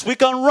place we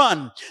can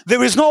run.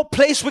 There is no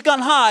place we can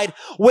hide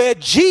where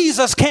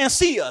Jesus can't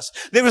see us.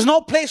 There is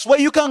no place where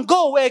you can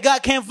go where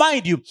God can't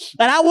find you.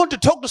 And I want to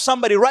talk to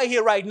somebody right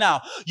here, right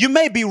now. You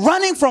may be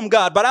running from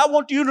God, but I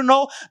want you to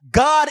know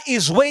God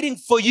is waiting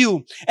for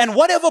you. And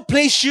whatever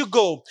place you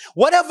go,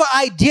 whatever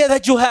idea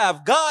that you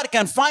have, God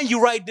can find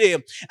you right there.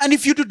 And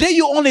if today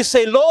you only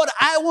say, Lord,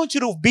 I want you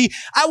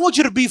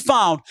to be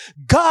found,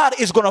 God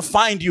is going to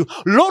find you.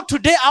 Lord,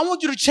 today I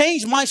want you to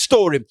change my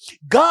story.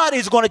 God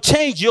is going to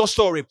change your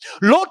story.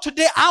 Lord,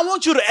 today I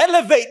want you to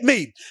elevate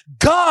me.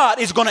 God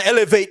is going to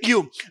elevate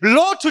you.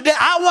 Lord, today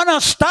I want to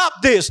stop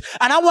this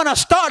and I want to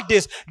start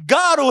this.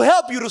 God will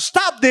help you to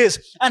stop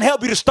this and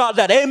help you to start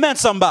that. Amen,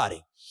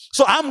 somebody.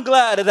 So I'm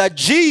glad that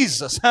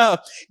Jesus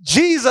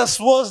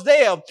was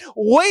there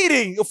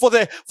waiting for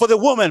the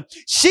woman.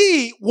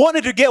 She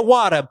wanted to get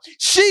water.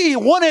 She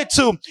wanted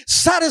to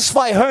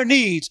satisfy her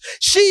needs.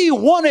 She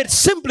wanted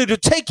simply to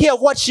take care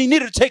of what she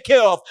needed to take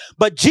care of.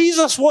 But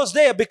Jesus was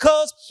there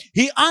because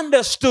he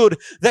understood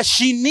that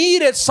she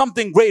needed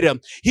something greater.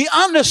 He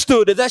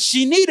understood that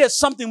she needed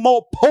something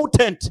more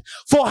potent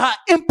for her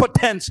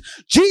impotence.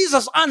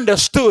 Jesus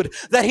understood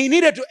that he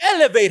needed to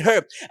elevate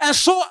her. And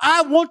so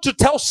I want to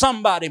tell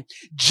somebody,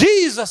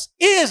 Jesus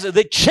is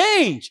the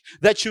change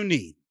that you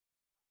need.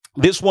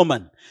 This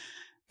woman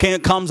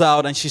comes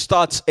out and she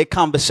starts a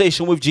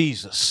conversation with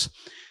Jesus.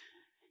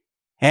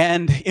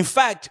 And in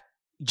fact,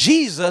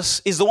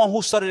 Jesus is the one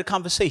who started the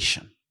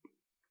conversation.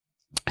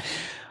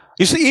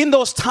 You see, in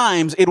those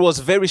times, it was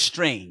very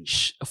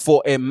strange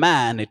for a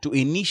man to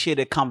initiate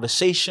a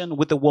conversation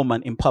with a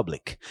woman in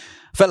public.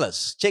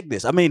 Fellas, check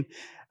this. I mean,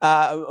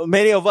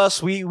 many of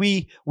us,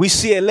 we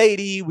see a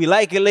lady, we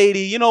like a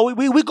lady, you know,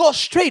 we go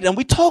straight and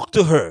we talk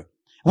to her.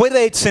 Whether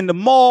it's in the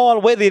mall,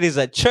 whether it is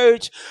at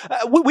church,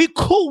 we're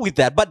cool with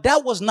that. But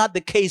that was not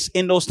the case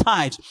in those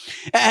times.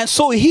 And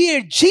so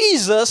here,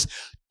 Jesus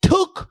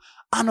took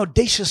an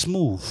audacious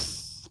move.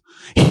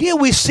 Here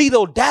we see the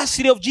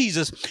audacity of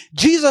Jesus.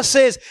 Jesus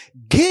says,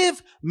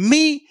 give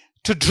me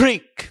to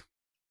drink.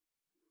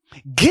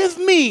 Give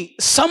me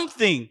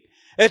something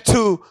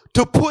to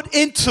put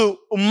into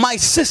my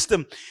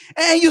system.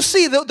 And you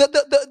see,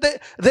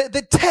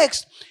 the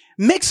text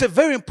makes a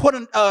very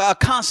important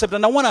concept,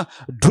 and I want to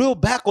drill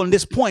back on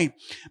this point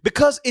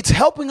because it's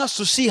helping us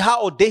to see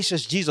how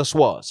audacious Jesus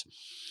was.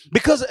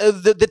 Because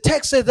the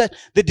text says that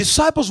the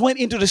disciples went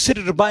into the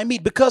city to buy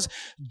meat because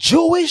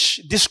Jewish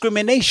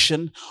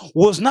discrimination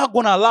was not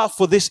going to allow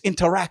for this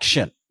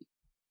interaction.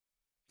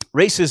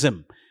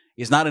 Racism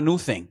is not a new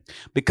thing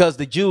because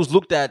the Jews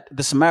looked at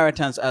the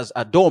Samaritans as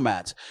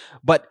doormats.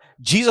 But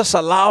Jesus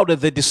allowed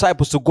the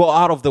disciples to go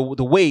out of the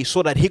way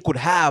so that he could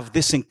have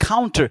this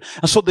encounter.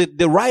 And so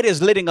the writer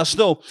is letting us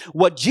know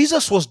what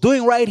Jesus was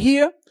doing right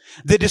here,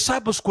 the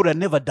disciples could have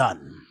never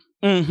done.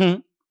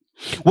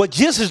 What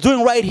Jesus is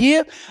doing right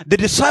here, the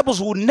disciples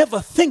would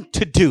never think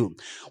to do.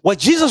 What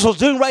Jesus was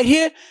doing right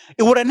here,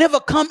 it would have never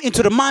come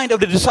into the mind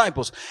of the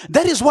disciples.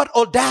 That is what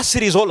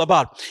audacity is all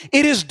about.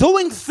 It is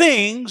doing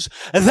things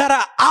that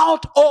are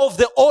out of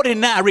the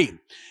ordinary.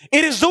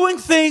 It is doing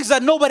things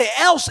that nobody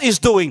else is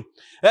doing.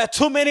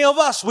 Too many of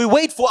us, we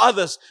wait for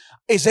others.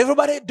 Is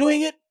everybody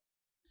doing it?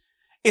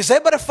 Is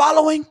everybody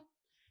following?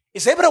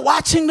 Is everybody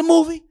watching the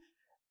movie?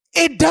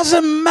 It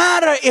doesn't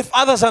matter if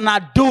others are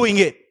not doing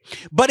it.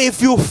 But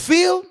if you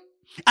feel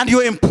and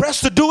you're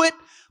impressed to do it,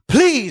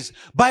 please,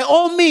 by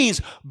all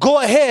means,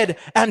 go ahead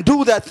and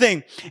do that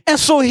thing. And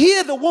so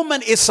here the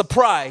woman is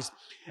surprised.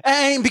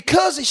 And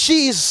because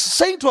she is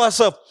saying to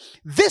herself,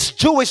 this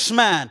Jewish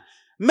man,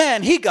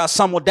 he got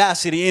some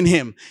audacity in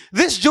him.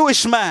 This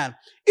Jewish man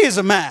is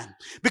a man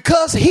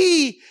because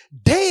he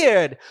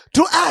dared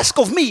to ask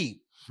of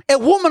me, a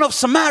woman of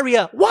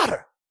Samaria,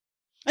 water.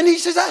 And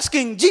she's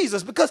asking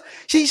Jesus because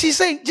she's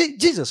saying,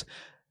 Jesus,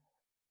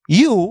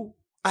 you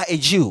are a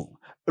Jew.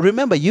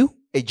 Remember, you,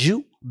 a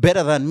Jew,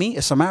 better than me,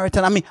 a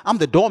Samaritan. I mean, I'm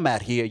the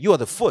doormat here. You are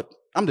the foot.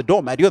 I'm the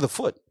doormat. You're the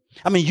foot.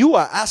 I mean, you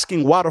are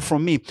asking water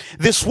from me.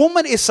 This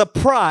woman is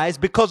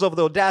surprised because of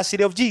the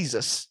audacity of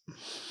Jesus.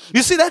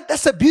 You see,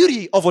 that's the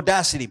beauty of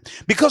audacity.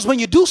 Because when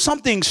you do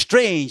something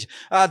strange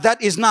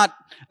that is not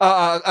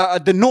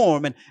the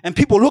norm, and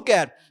people look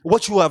at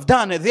what you have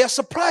done, and they are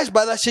surprised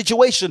by that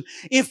situation.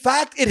 In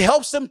fact, it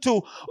helps them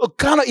to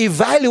kind of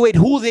evaluate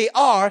who they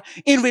are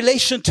in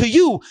relation to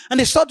you. And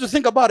they start to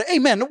think about it. Hey,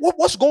 man,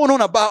 what's going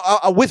on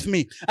about with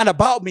me and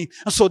about me?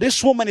 And so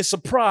this woman is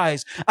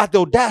surprised at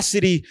the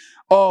audacity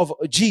of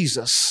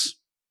Jesus.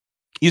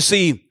 You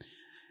see,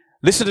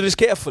 listen to this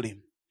carefully.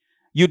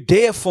 You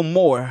dare for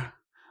more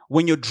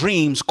when your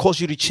dreams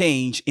cause you to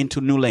change into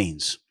new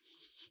lanes.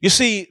 You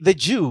see, the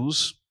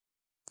Jews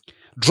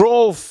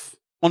drove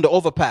on the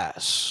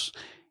overpass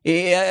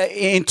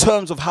in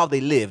terms of how they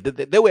lived.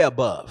 They were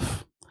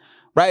above,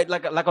 right?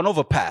 Like an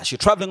overpass. You're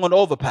traveling on the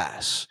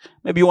overpass.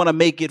 Maybe you want to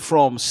make it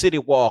from City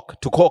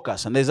Walk to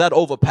Caucus, and there's that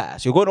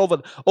overpass. You're going over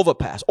the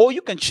overpass. Or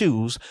you can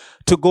choose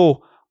to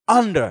go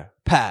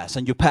underpass,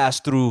 and you pass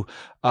through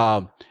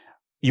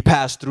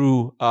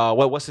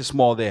what's this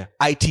mall there?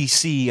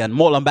 ITC and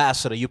Mall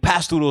Ambassador. You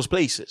pass through those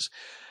places.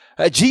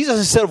 Jesus,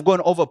 instead of going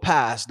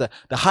overpass, the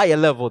higher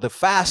level, the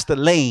faster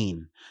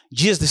lane,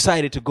 Jesus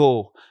decided to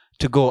go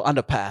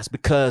underpass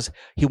because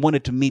he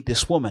wanted to meet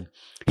this woman.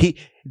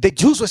 The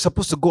Jews were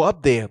supposed to go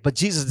up there, but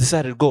Jesus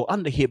decided to go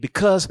under here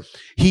because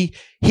he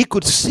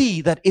could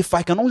see that if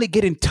I can only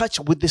get in touch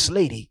with this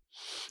lady,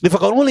 if I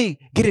can only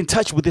get in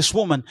touch with this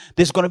woman,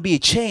 there's going to be a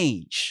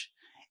change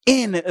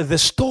in the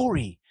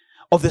story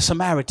of the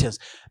Samaritans.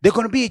 There's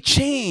going to be a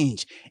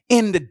change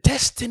in the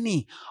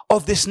destiny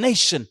of this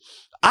nation.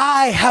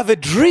 I have a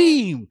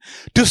dream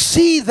to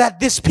see that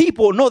these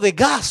people know the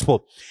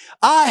gospel.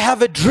 I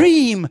have a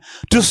dream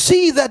to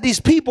see that these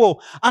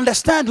people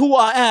understand who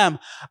I am.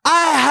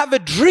 I have a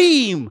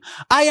dream.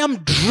 I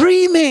am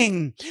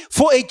dreaming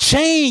for a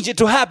change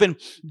to happen.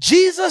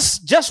 Jesus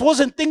just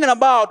wasn't thinking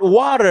about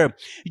water.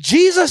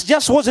 Jesus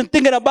just wasn't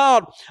thinking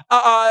about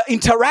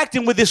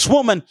interacting with this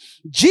woman.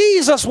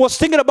 Jesus was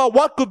thinking about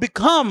what could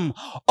become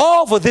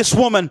of this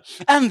woman.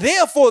 And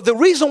therefore, the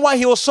reason why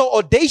he was so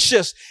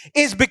audacious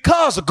is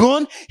because,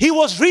 Gun, he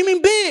was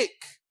dreaming big.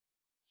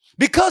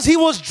 Because he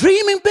was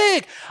dreaming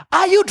big.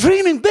 Are you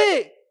dreaming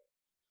big?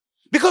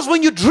 Because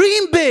when you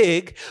dream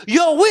big,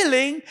 you're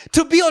willing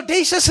to be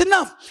audacious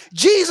enough.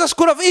 Jesus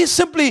could have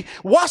simply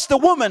watched the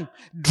woman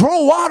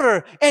draw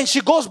water and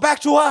she goes back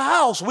to her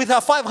house with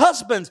her 5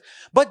 husbands.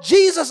 But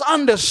Jesus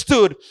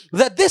understood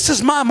that this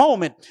is my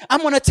moment.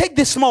 I'm going to take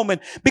this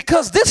moment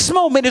because this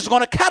moment is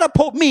going to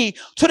catapult me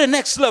to the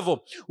next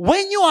level.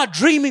 When you are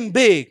dreaming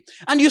big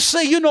and you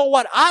say, you know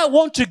what, I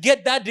want to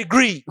get that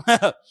degree.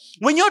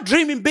 When you're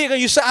dreaming big and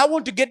you say, I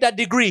want to get that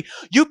degree,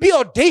 you be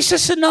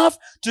audacious enough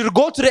to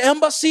go to the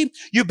embassy.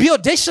 You be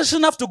audacious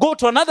enough to go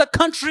to another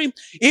country,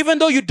 even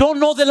though you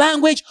don't know the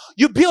language.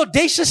 You be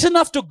audacious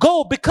enough to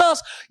go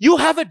because you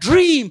have a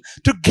dream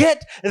to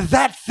get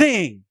that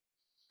thing.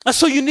 And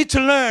so you need to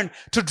learn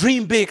to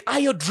dream big. Are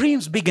your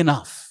dreams big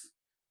enough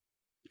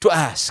to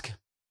ask?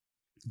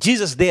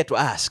 Jesus dared to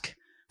ask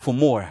for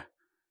more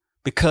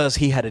because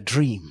he had a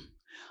dream.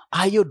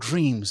 Are your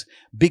dreams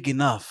big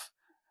enough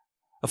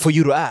for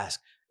you to ask?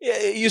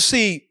 You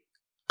see,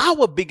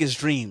 our biggest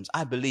dreams,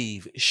 I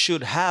believe,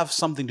 should have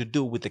something to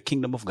do with the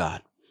kingdom of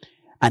God.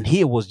 And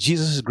here was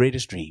Jesus'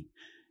 greatest dream.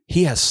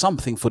 He has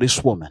something for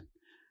this woman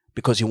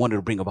because he wanted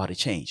to bring about a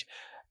change.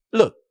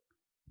 Look,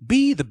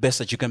 be the best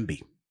that you can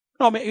be.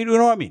 You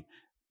know what I mean?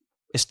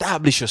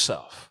 Establish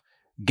yourself.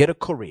 Get a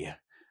career.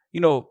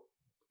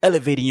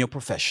 Elevate in your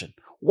profession.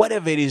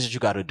 Whatever it is that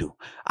you got to do.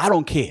 I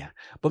don't care.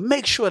 But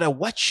make sure that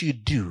what you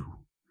do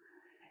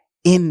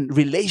in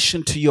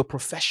relation to your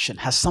profession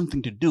has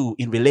something to do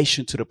in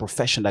relation to the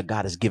profession that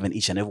God has given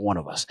each and every one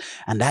of us.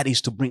 And that is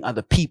to bring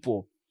other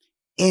people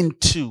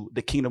into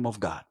the kingdom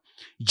of God.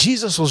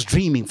 Jesus was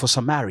dreaming for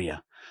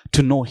Samaria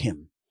to know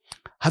him.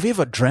 Have you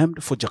ever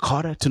dreamed for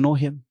Jakarta to know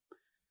him?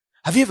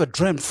 Have you ever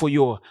dreamed for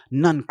your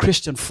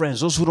non-Christian friends,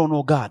 those who don't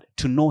know God,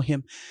 to know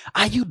him?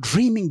 Are you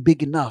dreaming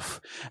big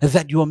enough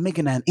that you are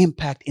making an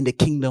impact in the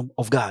kingdom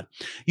of God?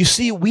 You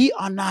see, we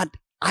are not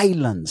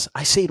islands.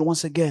 I say it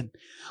once again.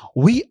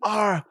 We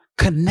are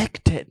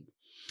connected.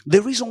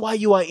 The reason why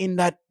you are in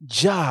that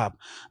job,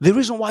 the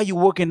reason why you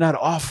work in that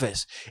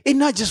office, it's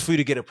not just for you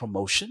to get a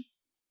promotion,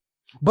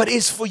 but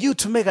it's for you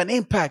to make an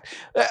impact.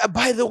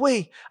 By the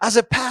way, as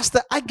a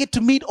pastor, I get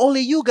to meet only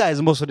you guys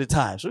most of the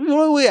time.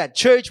 So we're at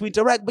church, we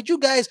interact, but you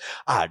guys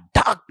are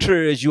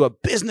doctors, you are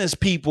business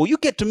people. You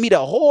get to meet a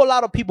whole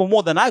lot of people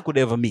more than I could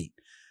ever meet.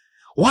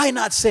 Why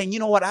not saying, you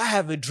know what, I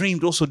have a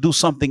dream to also do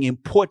something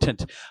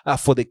important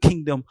for the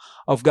kingdom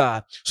of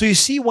God. So you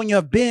see, when you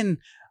have been,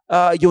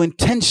 your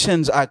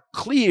intentions are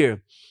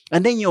clear,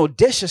 and then you're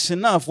audacious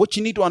enough, what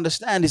you need to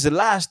understand is the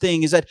last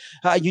thing is that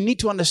you need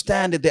to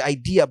understand that the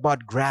idea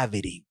about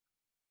gravity.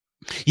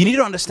 You need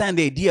to understand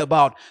the idea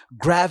about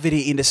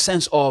gravity in the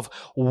sense of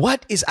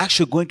what is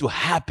actually going to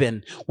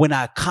happen when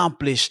I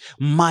accomplish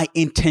my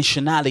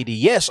intentionality.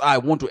 Yes, I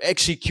want to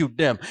execute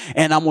them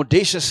and I'm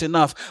audacious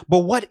enough, but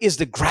what is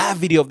the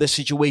gravity of the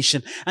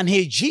situation? And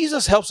here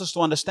Jesus helps us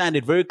to understand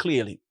it very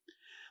clearly.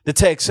 The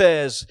text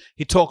says,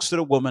 he talks to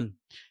the woman.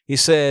 He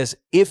says,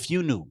 if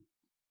you knew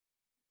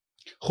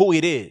who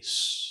it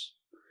is,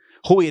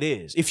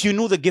 if you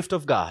knew the gift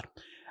of God,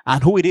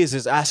 and who it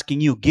is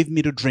asking you, give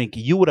me to drink,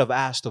 you would have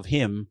asked of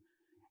him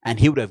and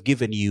he would have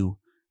given you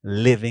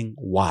living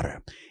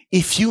water.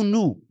 If you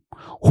knew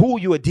who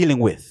you were dealing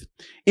with,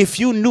 if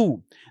you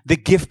knew the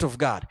gift of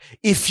God,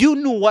 if you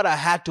knew what I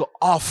had to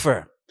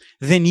offer,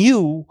 then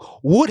you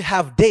would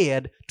have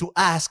dared to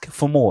ask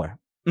for more.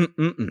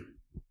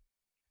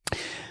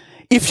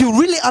 If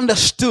you really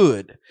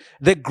understood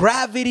the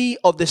gravity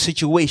of the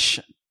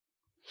situation,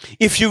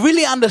 if you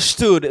really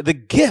understood the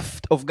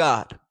gift of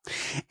God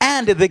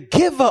and the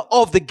giver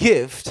of the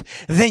gift,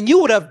 then you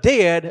would have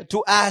dared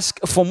to ask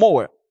for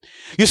more.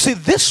 You see,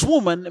 this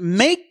woman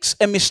makes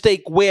a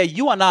mistake where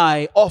you and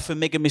I often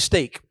make a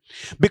mistake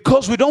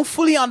because we don't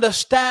fully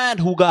understand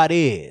who God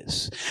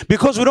is,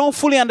 because we don't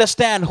fully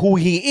understand who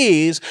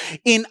he is.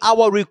 In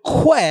our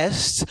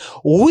requests,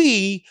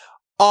 we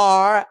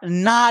are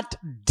not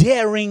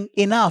daring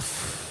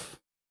enough.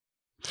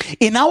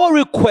 In our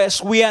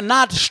request, we are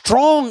not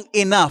strong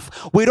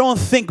enough. We don't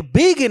think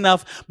big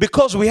enough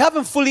because we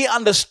haven't fully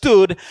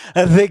understood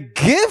the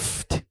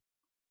gift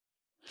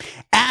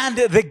and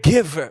the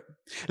giver.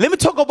 Let me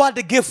talk about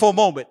the gift for a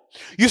moment.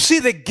 You see,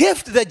 the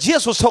gift that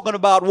Jesus was talking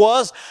about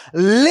was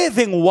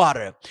living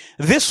water.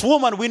 This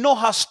woman, we know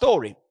her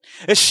story.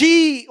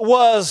 She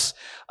was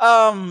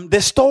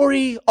the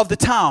story of the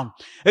town.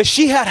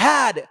 She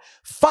had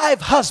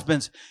 5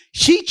 husbands.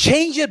 She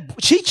changed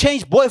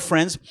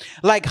boyfriends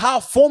like how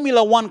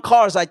Formula One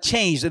cars are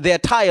changed their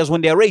tires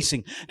when they're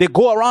racing. They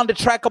go around the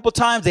track a couple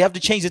times, they have to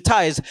change the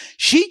tires.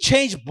 She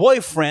changed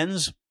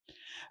boyfriends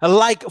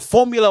like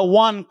Formula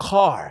One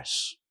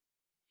cars.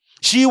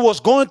 She was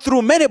going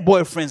through many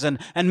boyfriends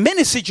and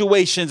many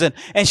situations,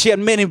 and she had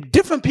many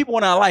different people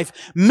in her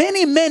life.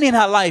 Many men in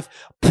her life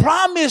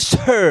promised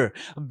her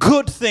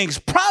good things,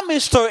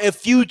 promised her a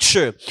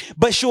future,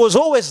 but she was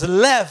always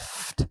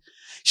left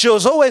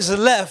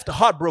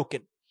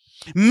heartbroken.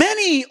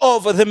 Many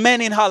of the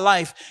men in her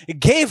life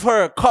gave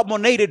her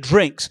carbonated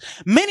drinks.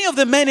 Many of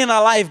the men in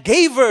her life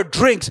gave her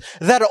drinks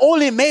that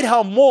only made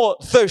her more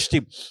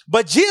thirsty.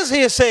 But Jesus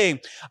here is saying,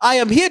 I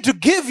am here to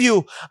give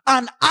you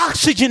an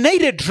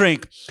oxygenated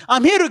drink.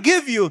 I'm here to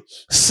give you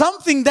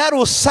something that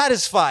will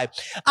satisfy.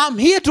 I'm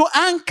here to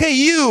anchor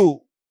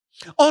you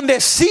on the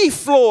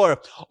seafloor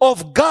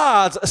of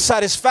God's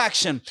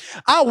satisfaction.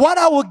 What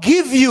I will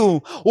give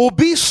you will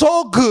be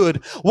so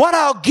good. What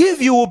I'll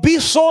give you will be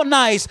so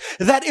nice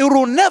that it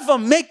will never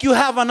make you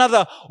have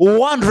another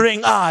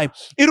wandering eye.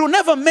 It will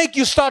never make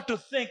you start to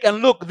think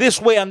and look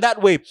this way and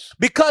that way,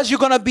 because you're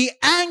going to be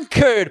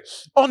anchored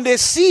on the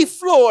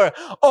seafloor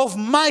of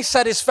my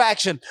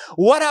satisfaction.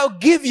 What I'll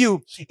give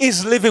you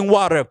is living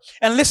water.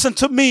 And listen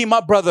to me,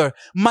 my brother,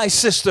 my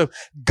sister.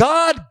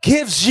 God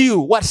gives you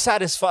what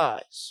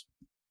satisfies.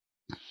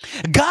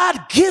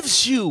 God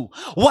gives you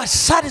what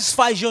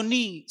satisfies your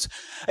needs.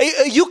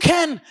 You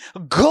can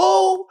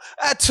go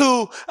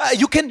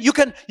you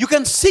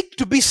can seek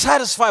to be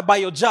satisfied by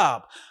your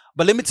job.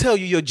 But let me tell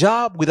you, your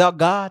job without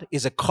God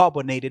is a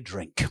carbonated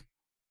drink.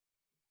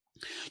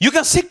 You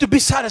can seek to be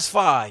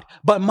satisfied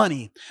by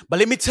money, but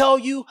let me tell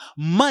you,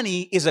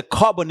 money is a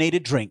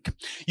carbonated drink.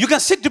 You can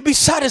seek to be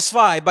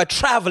satisfied by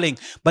traveling,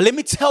 but let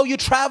me tell you,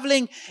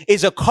 traveling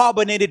is a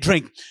carbonated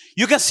drink.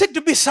 You can seek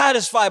to be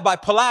satisfied by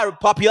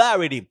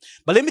popularity,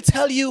 but let me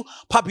tell you,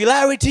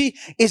 popularity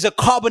is a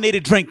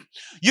carbonated drink.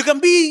 You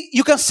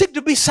can seek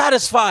to be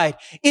satisfied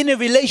in a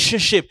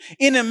relationship,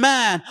 in a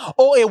man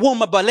or a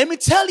woman, but let me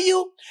tell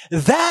you,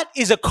 that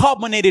is a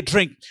carbonated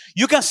drink.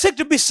 You can seek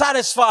to be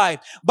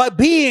satisfied by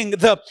being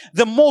the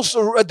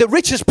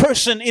richest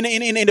person in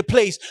the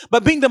place, by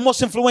being the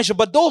most influential,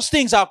 but those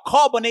things are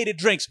carbonated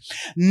drinks.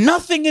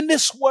 Nothing in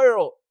this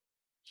world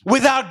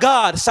without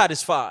God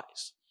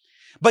satisfies.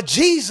 But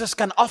Jesus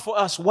can offer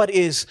us what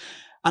is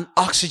an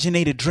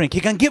oxygenated drink. He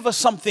can give us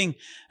something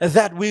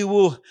that we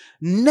will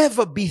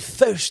never be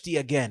thirsty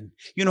again.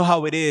 You know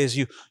how it is.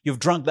 You've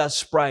drunk that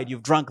Sprite,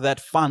 you've drunk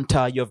that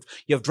Fanta,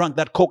 you've drunk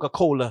that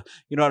Coca-Cola.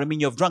 You know what I mean?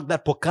 You've drunk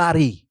that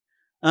Pocari.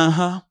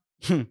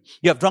 You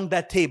have drunk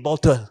that tea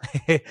bottle.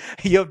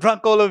 You have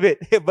drunk all of it,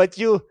 but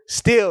you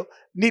still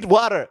need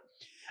water.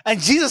 And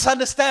Jesus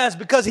understands,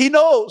 because he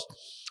knows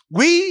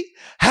we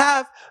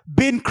have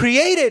been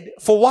created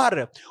for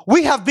water.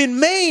 We have been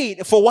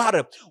made for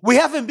water. We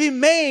haven't been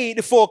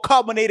made for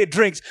carbonated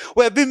drinks.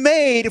 We have been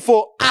made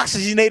for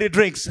oxygenated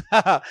drinks.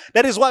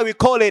 That is why we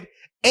call it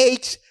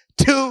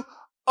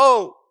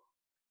H2O.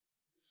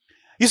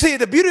 You see,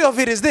 the beauty of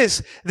it is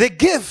this: the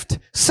gift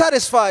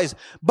satisfies,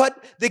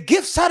 but the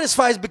gift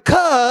satisfies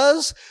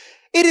because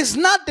it is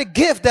not the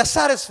gift that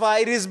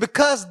satisfies, it is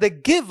because the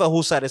giver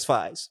who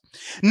satisfies.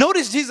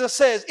 Notice Jesus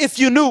says, if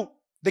you knew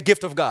the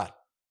gift of God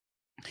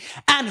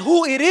and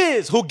who it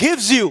is who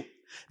gives you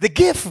the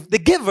gift, the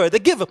giver.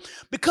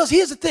 Because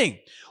here's the thing: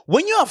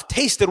 when you have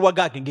tasted what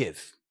God can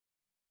give,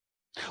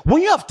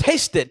 when you have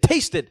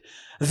tasted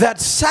that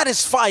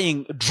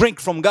satisfying drink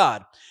from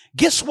God,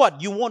 guess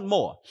what? You want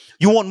more.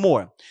 You want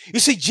more. You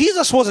see,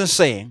 Jesus wasn't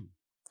saying,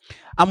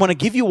 I'm going to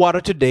give you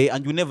water today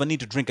and you never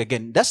need to drink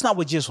again. That's not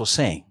what Jesus was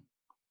saying.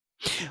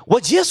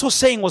 What Jesus was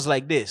saying was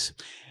like this: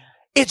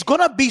 it's going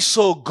to be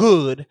so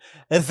good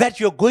that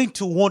you're going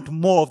to want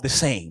more of the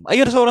same. Are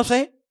you understand what I'm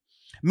saying?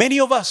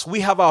 Many of us, we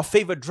have our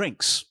favorite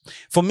drinks.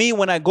 For me,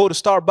 when I go to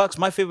Starbucks,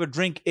 my favorite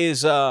drink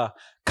is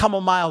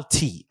chamomile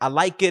tea. I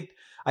like it.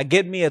 I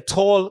get me a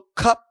tall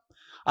cup.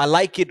 I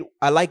like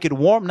it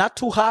warm, not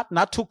too hot,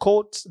 not too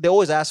cold. They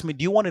always ask me,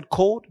 do you want it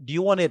cold? Do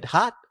you want it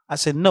hot? I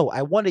said, no,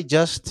 I want it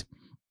just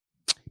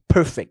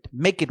perfect.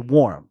 Make it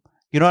warm.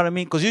 You know what I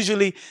mean? Because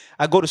usually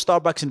I go to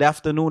Starbucks in the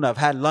afternoon. I've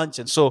had lunch.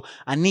 And so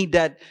I need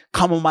that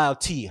chamomile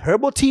tea,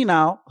 herbal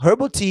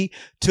tea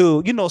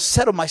to,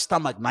 settle my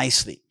stomach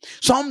nicely.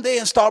 So I'm there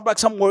in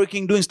Starbucks. I'm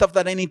working, doing stuff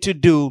that I need to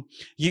do.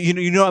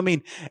 You know what I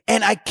mean?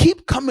 And I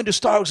keep coming to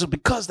Starbucks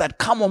because that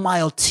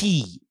chamomile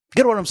tea.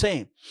 Get what I'm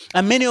saying?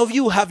 And many of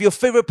you have your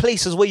favorite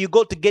places where you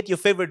go to get your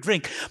favorite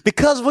drink,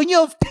 because when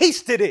you have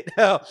tasted it,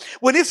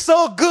 when it's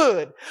so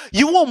good,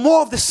 you want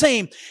more of the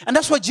same. And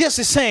that's what Jesus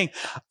is saying.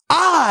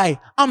 I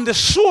am the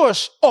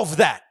source of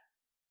that.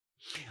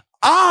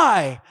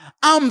 I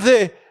am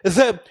the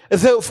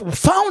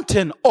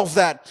fountain of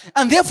that.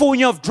 And therefore, when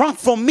you have drunk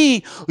from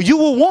me, you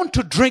will want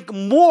to drink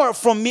more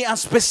from me. And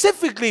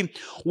specifically,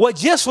 what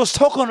Jesus was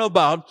talking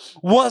about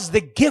was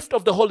the gift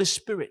of the Holy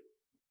Spirit.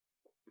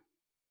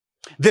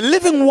 The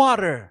living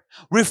water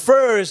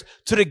refers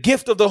to the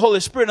gift of the Holy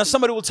Spirit. Now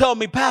somebody will tell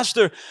me,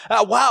 Pastor,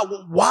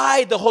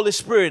 why the Holy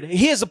Spirit?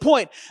 Here's the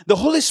point. The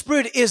Holy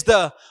Spirit is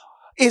the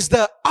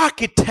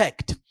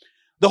architect.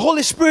 The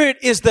Holy Spirit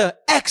is the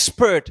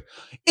expert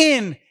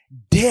in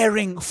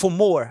daring for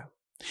more.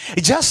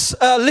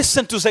 Just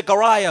listen to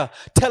Zechariah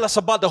tell us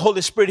about the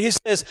Holy Spirit. He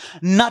says,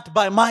 not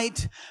by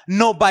might,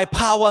 nor by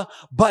power,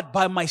 but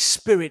by my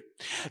Spirit.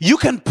 You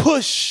can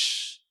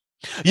push,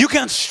 you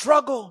can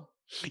struggle,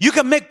 you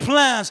can make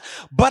plans,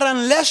 but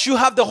unless you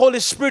have the Holy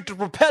Spirit to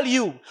propel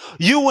you,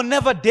 you will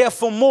never dare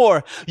for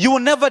more. You will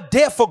never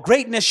dare for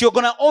greatness. You're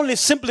going to only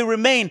simply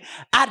remain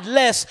at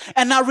less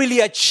and not really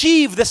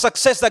achieve the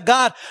success that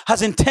God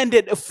has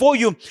intended for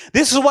you.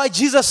 This is why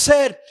Jesus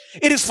said,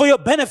 it is for your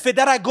benefit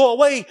that I go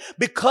away,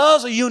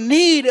 because you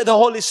need the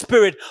Holy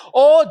Spirit.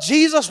 Oh,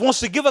 Jesus wants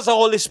to give us a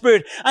Holy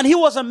Spirit. And he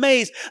was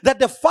amazed that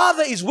the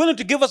Father is willing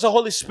to give us a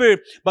Holy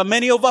Spirit. But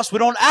many of us, we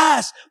don't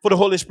ask for the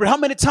Holy Spirit. How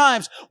many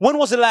times, when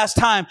was the last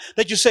time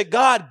that you said,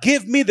 God,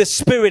 give me the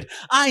Spirit?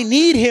 I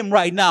need him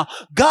right now.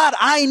 God,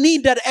 I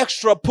need that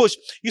extra push.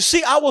 You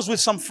see, I was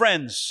with some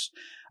friends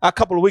a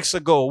couple of weeks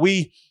ago.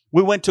 We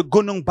went to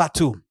Gunung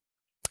Batu,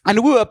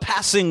 and we were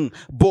passing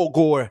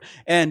Bogor,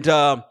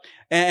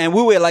 and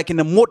we were like in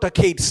a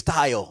motorcade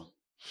style.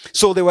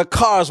 So there were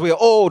cars, we were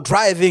all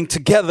driving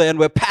together and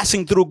we're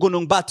passing through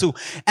Gunung Batu.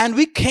 And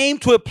we came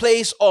to a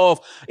place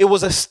it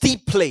was a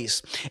steep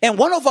place. And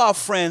one of our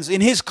friends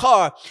in his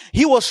car,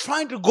 he was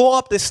trying to go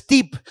up the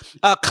steep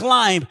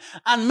climb.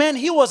 And man,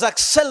 he was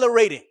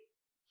accelerating.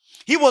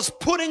 He was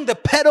putting the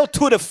pedal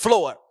to the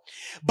floor.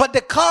 But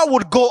the car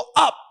would go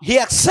up. He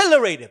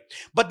accelerated.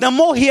 But the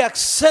more he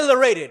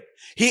accelerated,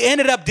 he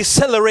ended up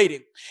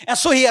decelerating. And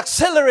so he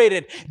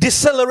accelerated,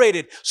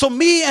 decelerated. So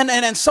me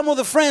and some of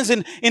the friends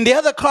in the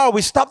other car,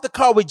 we stopped the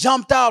car, we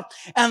jumped out,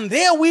 and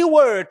there we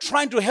were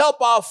trying to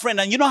help our friend.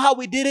 And you know how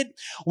we did it?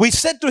 We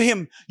said to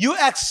him, you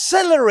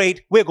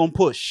accelerate, we're going to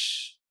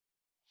push.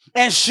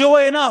 And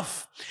sure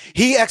enough,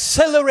 he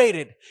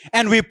accelerated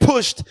and we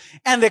pushed,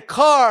 and the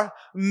car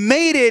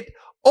made it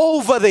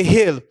over the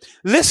hill.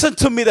 Listen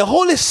to me, the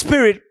Holy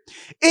Spirit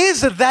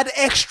is that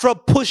extra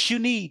push you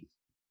need.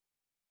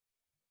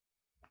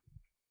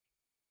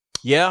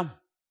 Yeah.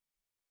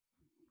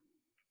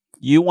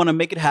 You want to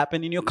make it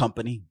happen in your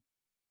company.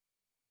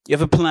 You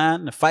have a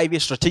plan, a 5-year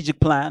strategic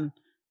plan.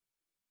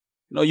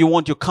 You know, you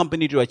want your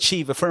company to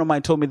achieve. A friend of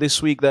mine told me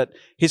this week that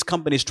his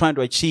company is trying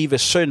to achieve a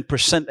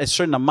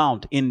certain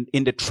amount in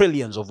the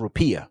trillions of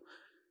rupiah.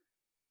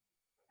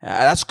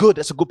 That's good.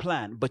 That's a good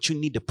plan. But you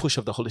need the push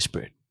of the Holy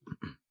Spirit.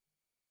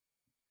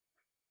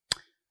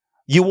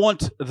 You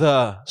want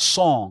the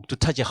song to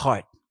touch your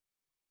heart.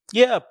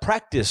 Yeah,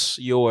 practice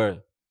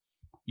your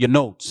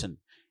notes and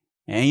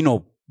you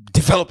know,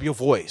 develop your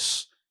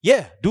voice.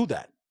 Yeah, do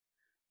that.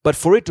 But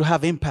for it to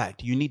have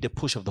impact, you need the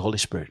push of the Holy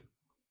Spirit.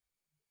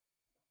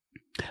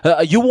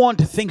 You want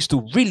things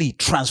to really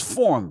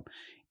transform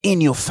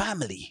in your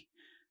family.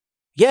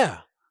 Yeah,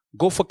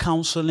 go for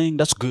counseling.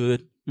 That's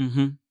good.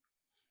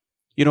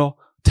 You know,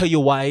 tell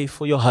your wife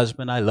or your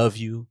husband, I love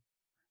you.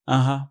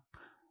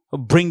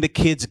 Bring the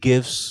kids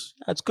gifts.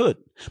 That's good.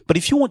 But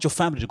if you want your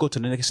family to go to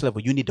the next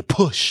level, you need the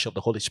push of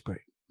the Holy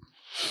Spirit.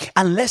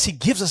 Unless he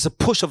gives us a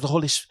push of the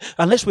Holy Spirit,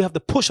 unless we have the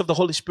push of the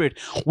Holy Spirit,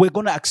 we're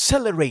going to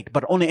accelerate,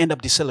 but only end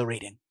up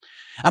decelerating.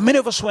 And many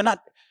of us were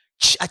not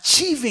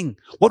achieving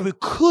what we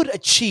could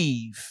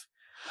achieve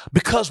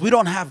because we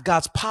don't have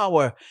God's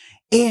power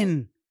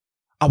in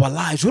our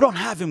lives. We don't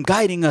have him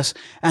guiding us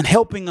and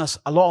helping us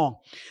along.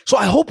 So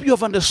I hope you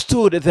have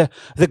understood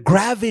the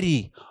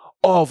gravity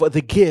of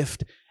the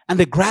gift and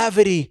the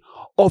gravity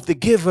of the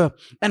giver.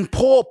 And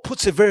Paul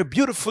puts it very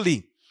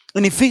beautifully.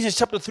 In Ephesians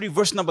chapter 3,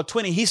 verse number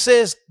 20, he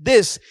says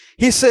this.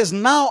 He says,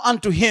 now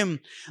unto him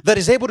that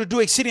is able to do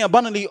exceeding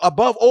abundantly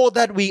above all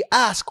that we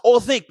ask or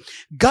think.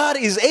 God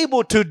is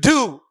able to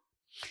do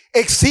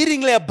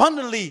exceedingly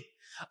abundantly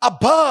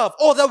above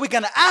all that we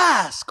can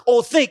ask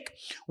or think.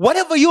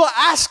 Whatever you are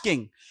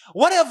asking,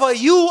 whatever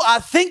you are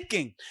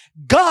thinking,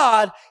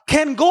 God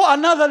can go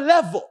another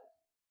level.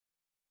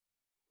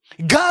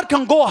 God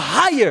can go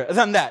higher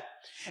than that.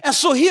 And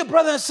so here,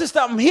 brother and sister,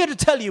 I'm here to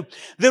tell you,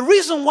 the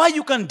reason why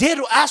you can dare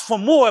to ask for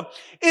more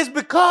is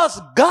because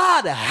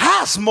God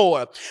has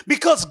more,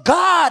 because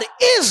God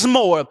is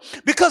more,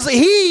 because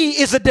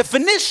he is a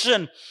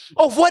definition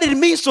of what it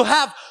means to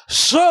have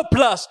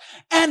surplus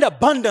and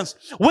abundance.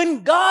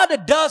 When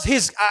God does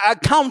his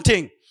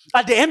accounting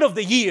at the end of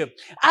the year,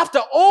 after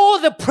all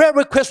the prayer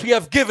requests we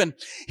have given,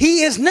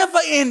 he is never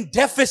in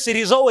deficit.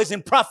 He's always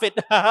in profit.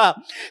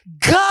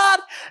 God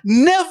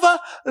never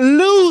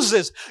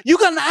loses. You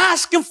can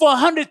ask him for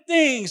 100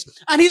 things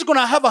and he's going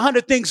to have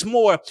 100 things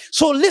more.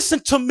 So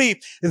listen to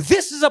me.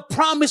 This is a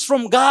promise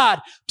from God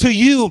to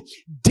you.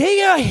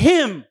 Dare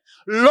him.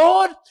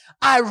 Lord,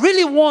 I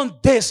really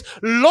want this.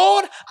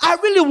 Lord, I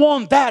really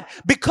want that,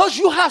 because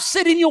you have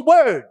said in your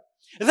word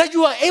that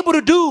you are able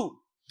to do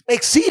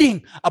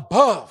exceeding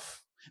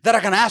above that I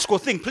can ask or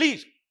think.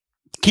 Please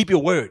keep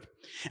your word.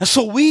 And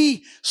so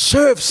we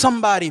serve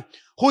somebody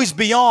who is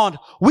beyond.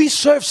 We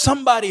serve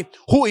somebody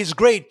who is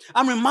great.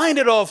 I'm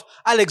reminded of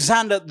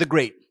Alexander the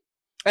Great.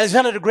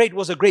 Alexander the Great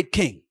was a great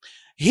king.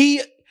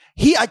 He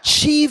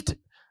achieved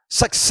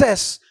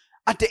success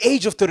at the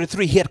age of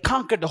 33. He had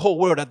conquered the whole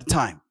world at the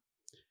time.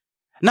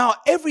 Now,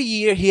 every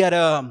year he had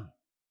a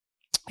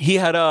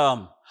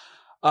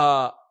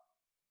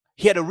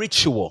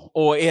ritual,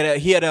 or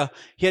he had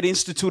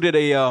instituted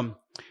a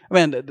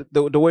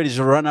the word is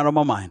run out of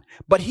my mind.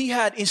 But he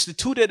had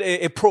instituted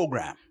a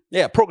program.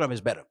 Yeah, program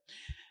is better.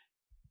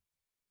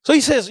 So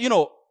he says,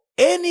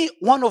 any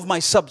one of my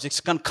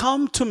subjects can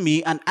come to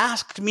me and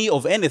ask me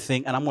of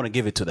anything, and I'm going to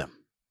give it to them.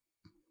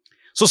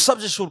 So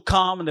subjects would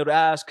come and they would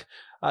ask,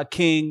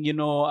 King,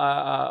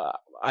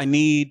 I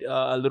need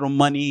a little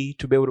money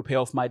to be able to pay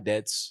off my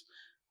debts.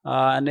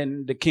 And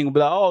then the king would be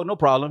like, oh, no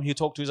problem. He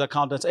talked to his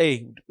accountants.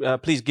 Hey,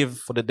 please give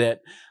for the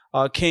debt.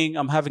 King,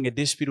 I'm having a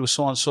dispute with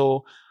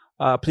so-and-so.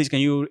 Please, can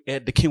you?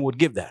 The king would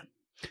give that.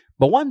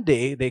 But one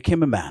day there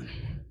came a man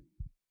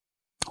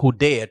who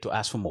dared to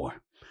ask for more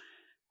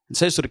and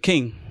says to the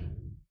king,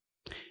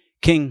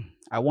 King,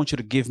 I want you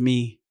to give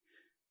me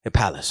a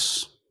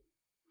palace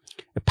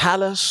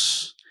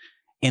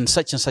in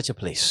such and such a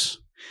place.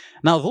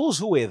 Now, those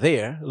who were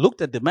there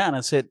looked at the man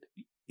and said,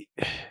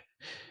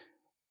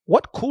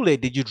 what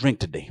Kool-Aid did you drink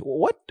today?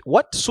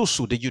 What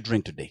susu did you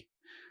drink today?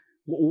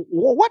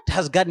 What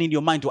has gotten in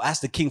your mind to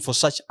ask the king for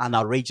such an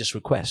outrageous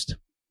request?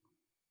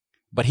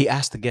 But he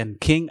asked again,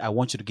 King, I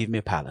want you to give me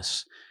a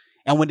palace.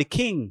 And when the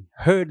king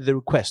heard the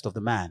request of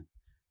the man,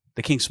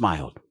 the king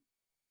smiled.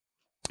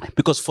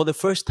 Because for the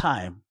first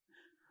time,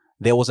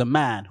 there was a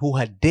man who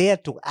had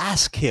dared to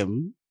ask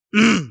him,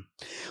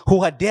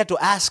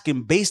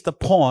 based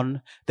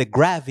upon the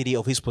gravity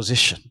of his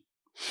position.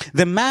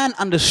 The man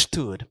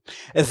understood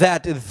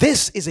that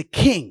this is a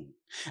king.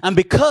 And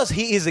because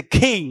he is a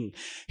king,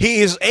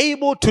 he is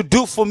able to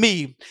do for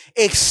me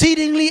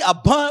exceedingly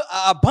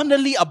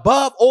abundantly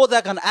above all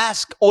that I can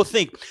ask or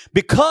think.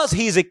 Because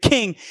he is a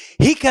king,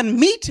 he can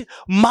meet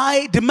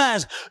my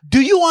demands. Do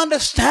you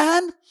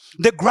understand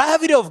the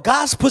gravity of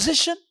God's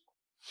position?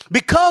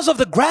 Because of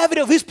the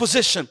gravity of his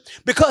position,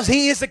 because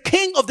he is the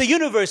king of the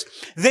universe,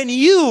 then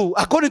you,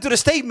 according to the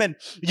statement,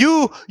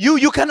 you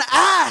can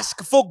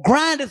ask for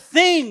grand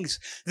things.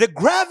 The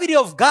gravity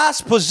of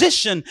God's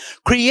position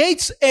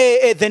creates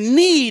the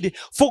need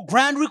for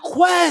grand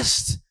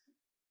requests.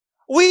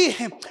 We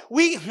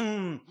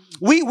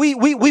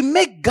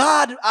make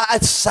God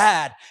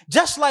sad.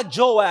 Just like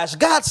Joash.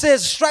 God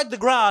says, strike the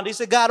ground. He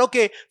said, God,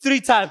 okay,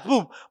 3 times.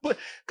 Boom. But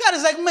God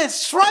is like, man,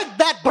 strike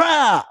that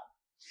ground.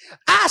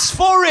 Ask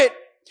for it.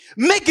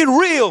 Make it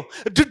real.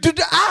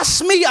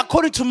 Ask me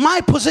according to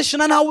my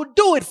position and I will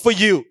do it for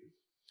you.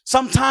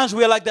 Sometimes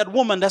we are like that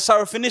woman. That's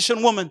our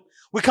Phoenician woman.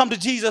 We come to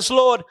Jesus,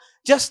 Lord,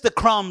 just the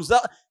crumbs.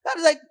 God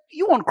is like,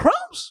 you want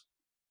crumbs?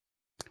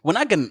 When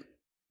I can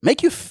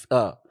make you,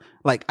 I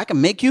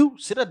can make you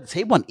sit at the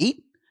table and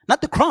eat.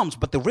 Not the crumbs,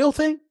 but the real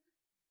thing.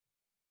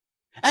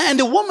 And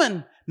the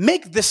woman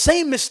make the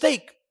same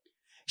mistake.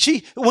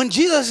 When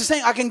Jesus is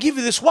saying, I can give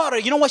you this water,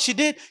 you know what she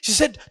did? She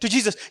said to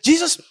Jesus,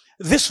 Jesus,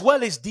 this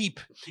well is deep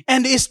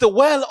and it's the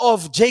well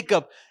of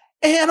Jacob.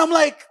 And I'm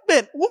like,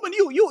 man, woman,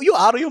 you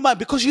out of your mind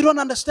because you don't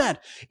understand.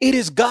 It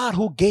is God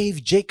who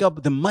gave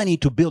Jacob the money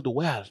to build the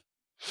well.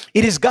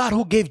 It is God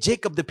who gave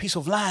Jacob the piece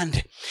of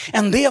land.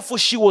 And therefore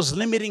she was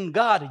limiting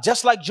God,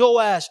 just like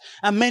Joash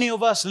and many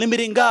of us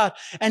limiting God.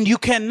 And you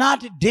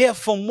cannot dare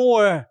for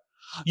more.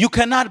 You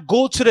cannot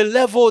go to the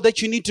level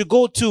that you need to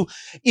go to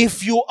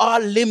if you are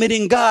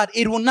limiting God.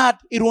 It will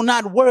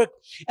not work.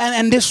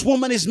 And this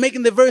woman is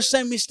making the very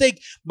same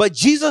mistake. But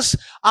Jesus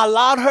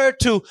allowed her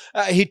to,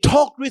 he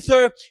talked with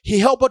her. He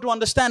helped her to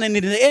understand. And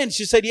in the end,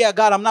 she said, yeah,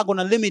 God, I'm not going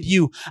to limit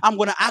you. I'm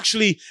going to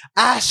actually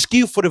ask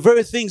you for the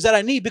very things that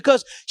I need.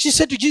 Because she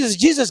said to Jesus,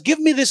 Jesus, give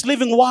me this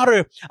living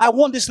water. I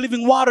want this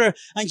living water.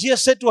 And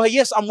Jesus said to her,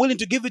 yes, I'm willing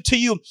to give it to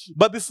you.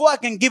 But before I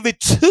can give it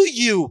to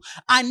you,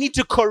 I need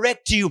to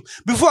correct you.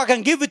 Before I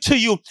can give it to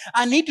you,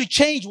 I need to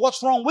change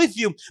what's wrong with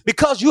you.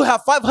 Because you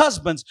have 5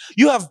 husbands.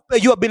 You've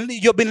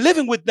been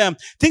living with them.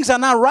 Things are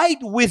not right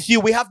with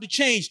you. We have to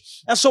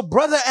change. And so,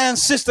 brother and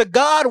sister,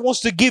 God wants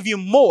to give you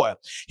more.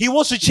 He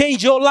wants to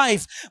change your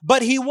life,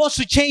 but he wants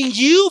to change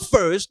you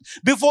first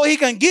before he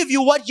can give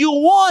you what you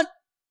want.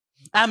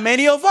 And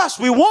many of us,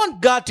 we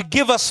want God to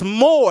give us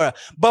more,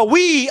 but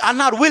we are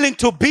not willing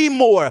to be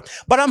more.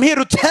 But I'm here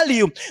to tell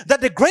you that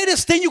the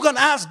greatest thing you can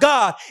ask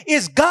God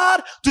is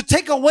God to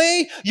take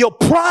away your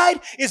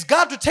pride, is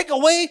God to take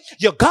away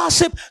your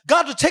gossip,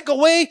 God to take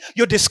away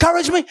your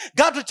discouragement,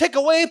 God to take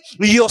away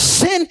your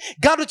sin,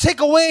 God to take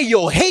away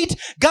your hate,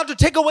 God to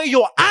take away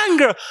your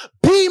anger.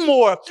 Be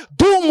more,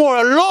 do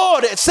more.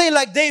 Lord, say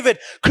like David,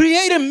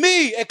 create in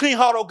me a clean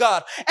heart, oh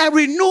God, and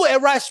renew a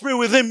right spirit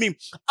within me.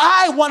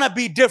 I want to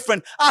be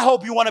different. I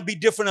hope you want to be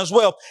different as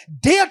well.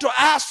 Dare to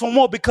ask for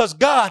more because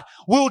God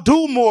will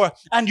do more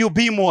and you'll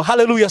be more.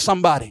 Hallelujah,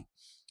 somebody.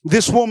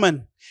 This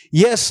woman,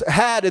 yes,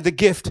 had the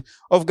gift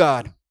of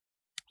God.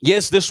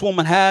 Yes, this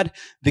woman had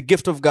the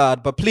gift of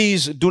God, but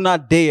please do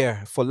not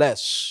dare for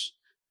less.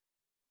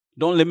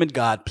 Don't limit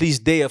God. Please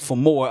dare for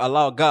more.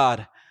 Allow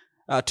God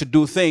to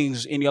do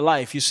things in your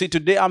life. You see,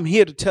 today I'm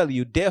here to tell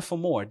you, dare for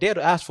more. Dare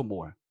to ask for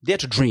more. Dare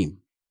to dream.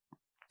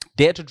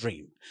 Dare to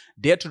dream.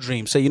 Dare to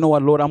dream. Say, you know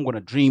what, Lord, I'm going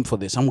to dream for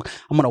this. I'm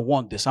going to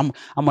want this. I'm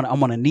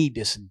going to need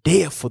this.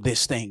 Dare for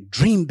this thing.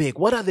 Dream big.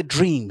 What are the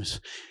dreams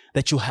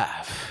that you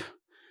have?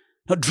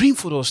 Now, dream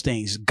for those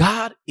things.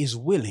 God is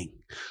willing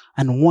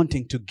and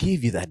wanting to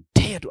give you that.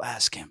 Dare to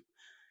ask him.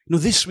 You know,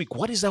 this week,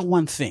 what is that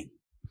one thing?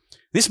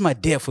 This is my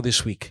dare for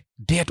this week.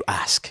 Dare to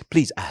ask.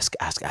 Please ask.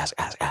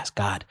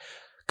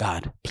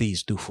 God,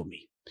 please do for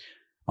me.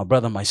 My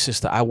brother, my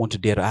sister, I want to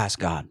dare to ask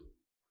God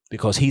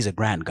because he's a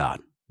grand God.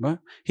 Right?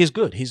 He's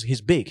good.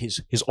 He's big.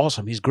 He's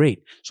awesome. He's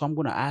great. So I'm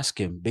going to ask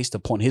him based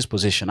upon his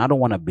position. I don't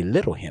want to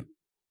belittle him.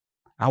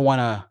 I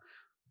want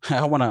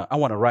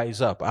to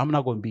rise up. I'm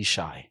not going to be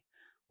shy.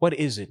 What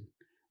is it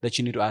that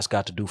you need to ask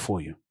God to do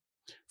for you?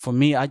 For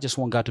me, I just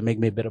want God to make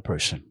me a better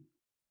person.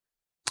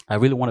 I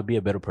really want to be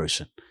a better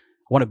person.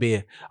 I want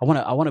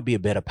to be a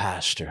better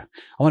pastor.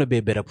 I want to be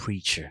a better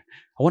preacher.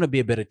 I want to be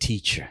a better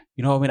teacher.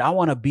 You know what I mean? I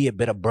want to be a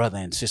better brother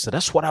and sister.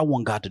 That's what I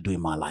want God to do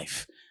in my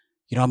life.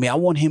 You know what I mean? I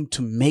want him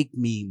to make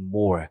me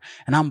more.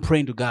 And I'm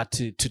praying to God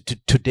to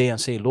today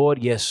and say,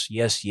 Lord, yes,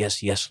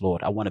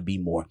 Lord. I want to be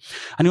more.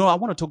 And you know, I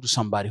want to talk to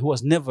somebody who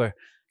has never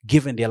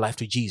given their life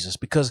to Jesus,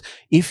 because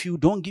if you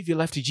don't give your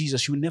life to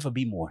Jesus, you'll never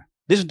be more.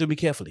 Listen to me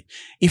carefully.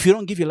 If you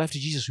don't give your life to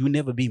Jesus, you'll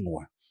never be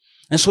more.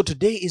 And so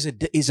today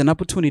is an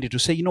opportunity to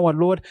say, you know what,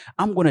 Lord,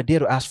 I'm going to dare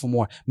to ask for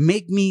more.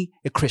 Make me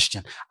a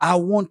Christian. I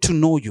want to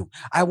know you.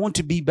 I want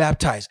to be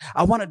baptized.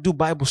 I want to do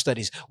Bible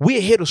studies.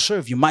 We're here to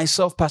serve you.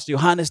 Myself, Pastor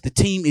Johannes, the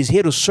team is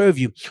here to serve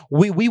you.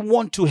 We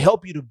want to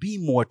help you to be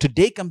more.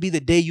 Today can be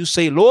the day you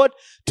say, Lord,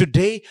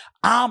 today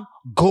I'm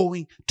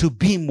going to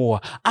be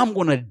more. I'm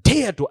going to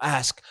dare to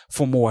ask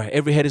for more.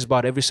 Every head is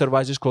bowed, every set of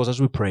eyes is closed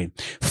as we pray.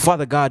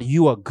 Father God,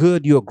 you are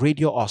good, you are great,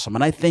 you're awesome.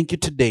 And I thank you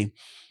today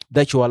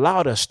that you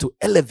allowed us to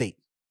elevate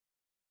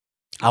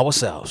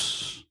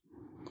ourselves.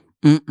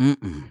 You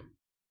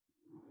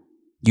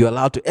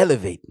allowed to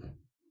elevate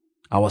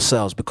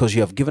ourselves because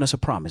you have given us a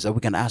promise that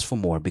we can ask for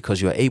more,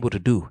 because you are able to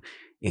do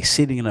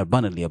exceeding and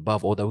abundantly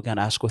above all that we can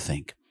ask or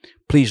think.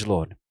 Please,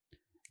 Lord,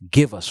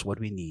 give us what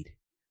we need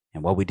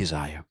and what we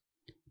desire.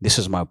 This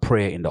is my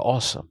prayer in the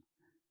awesome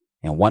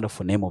and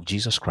wonderful name of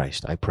Jesus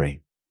Christ. I pray.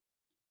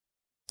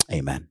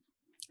 Amen.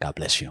 God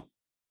bless you.